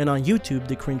 and on YouTube,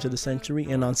 The Cringe of the Century,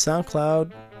 and on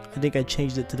SoundCloud, I think I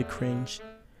changed it to The Cringe.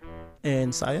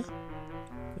 And Saya?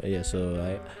 Yeah,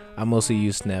 so I mostly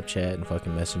use Snapchat and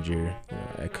fucking Messenger.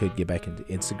 I could get back into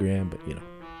Instagram, but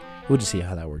we'll just see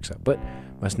how that works out. But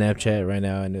my Snapchat right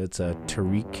now, I know it's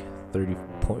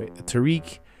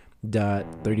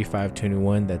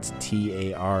Tariq.3521. That's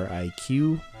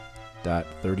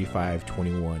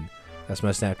TARIQ.3521. That's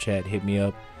my Snapchat. Hit me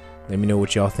up. Let me know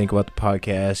what y'all think about the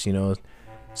podcast.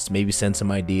 Maybe send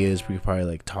some ideas. We could probably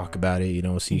like talk about it.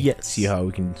 See how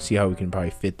we can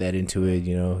probably fit that into it.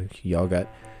 If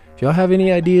y'all have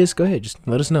any ideas, go ahead. Just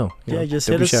let us know. Just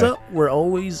hit us up. We're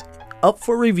always up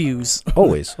for reviews.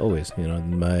 always.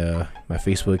 My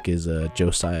Facebook is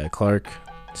Josiah Clark.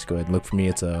 Just go ahead and look for me.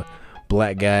 It's a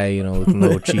black guy, looking a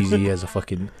little cheesy. Has a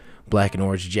fucking black and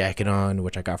orange jacket on,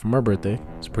 which I got for my birthday.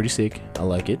 It's pretty sick. I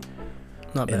like it.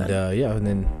 Not bad. And and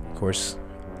then of course,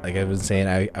 like I've been saying,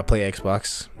 I play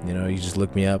Xbox. You just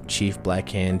look me up, Chief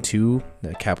Blackhand 2,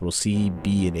 capital C,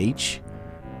 B, and H.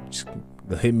 Just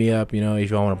hit me up.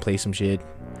 If y'all want to play some shit,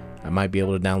 I might be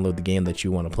able to download the game that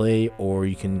you want to play, or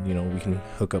you can, we can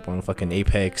hook up on fucking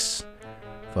Apex,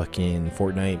 fucking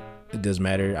Fortnite. It doesn't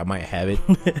matter. I might have it.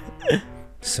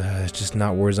 It's just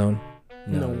not Warzone.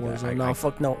 No Warzone.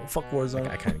 Fuck Warzone.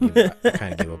 I kind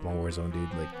of give up on Warzone, dude.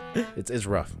 Like, it's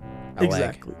rough. I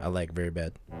lag very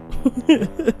bad.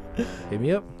 Hit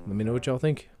me up. Let me know what y'all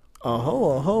think.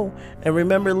 And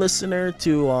remember, listener,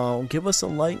 to give us a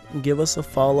like and give us a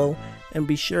follow, and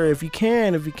be sure, if you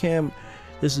can,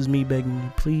 this is me begging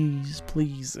you, please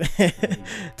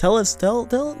tell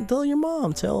your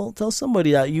mom, tell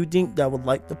somebody that you think that would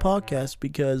like the podcast,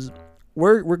 because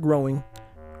we're growing.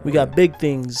 We got big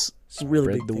things.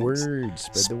 Really big things.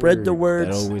 Spread the word.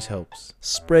 That always helps.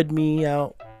 Spread me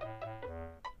out.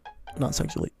 Not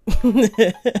sexually.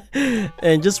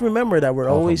 And just remember that we're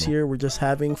always here. We're just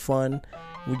having fun.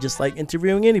 We just like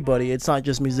interviewing anybody. It's not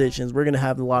just musicians. We're going to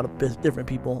have a lot of different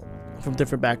people from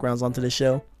different backgrounds onto the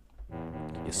show.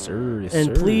 Yes, sir.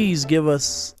 And please give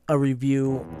us a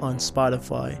review on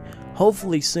Spotify.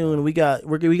 Hopefully soon. We got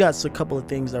a couple of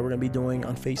things that we're going to be doing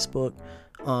on Facebook,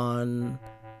 on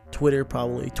Twitter,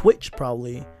 probably Twitch,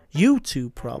 probably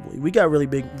YouTube, probably. We got really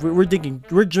big. We're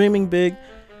dreaming big.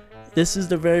 This is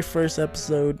the very first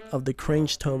episode of the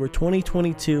Cringetober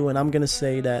 2022, and I'm gonna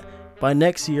say that by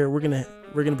next year we're gonna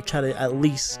try to at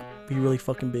least be really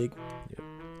fucking big. Yep.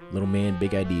 Little man,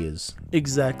 big ideas.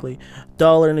 Exactly.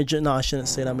 $1 and a no, I shouldn't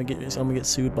say that. I'm gonna get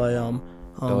sued by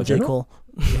J. Cole.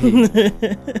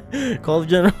 Call of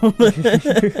General. But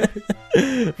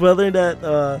other than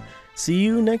that, see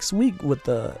you next week with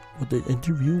the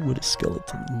interview with a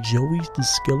skeleton. Joey's the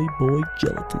Skelly Boy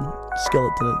Gelatin.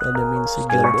 Skeleton. I didn't mean to say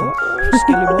skeleton.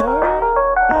 Skelly boy.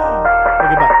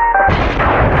 Okay, bye.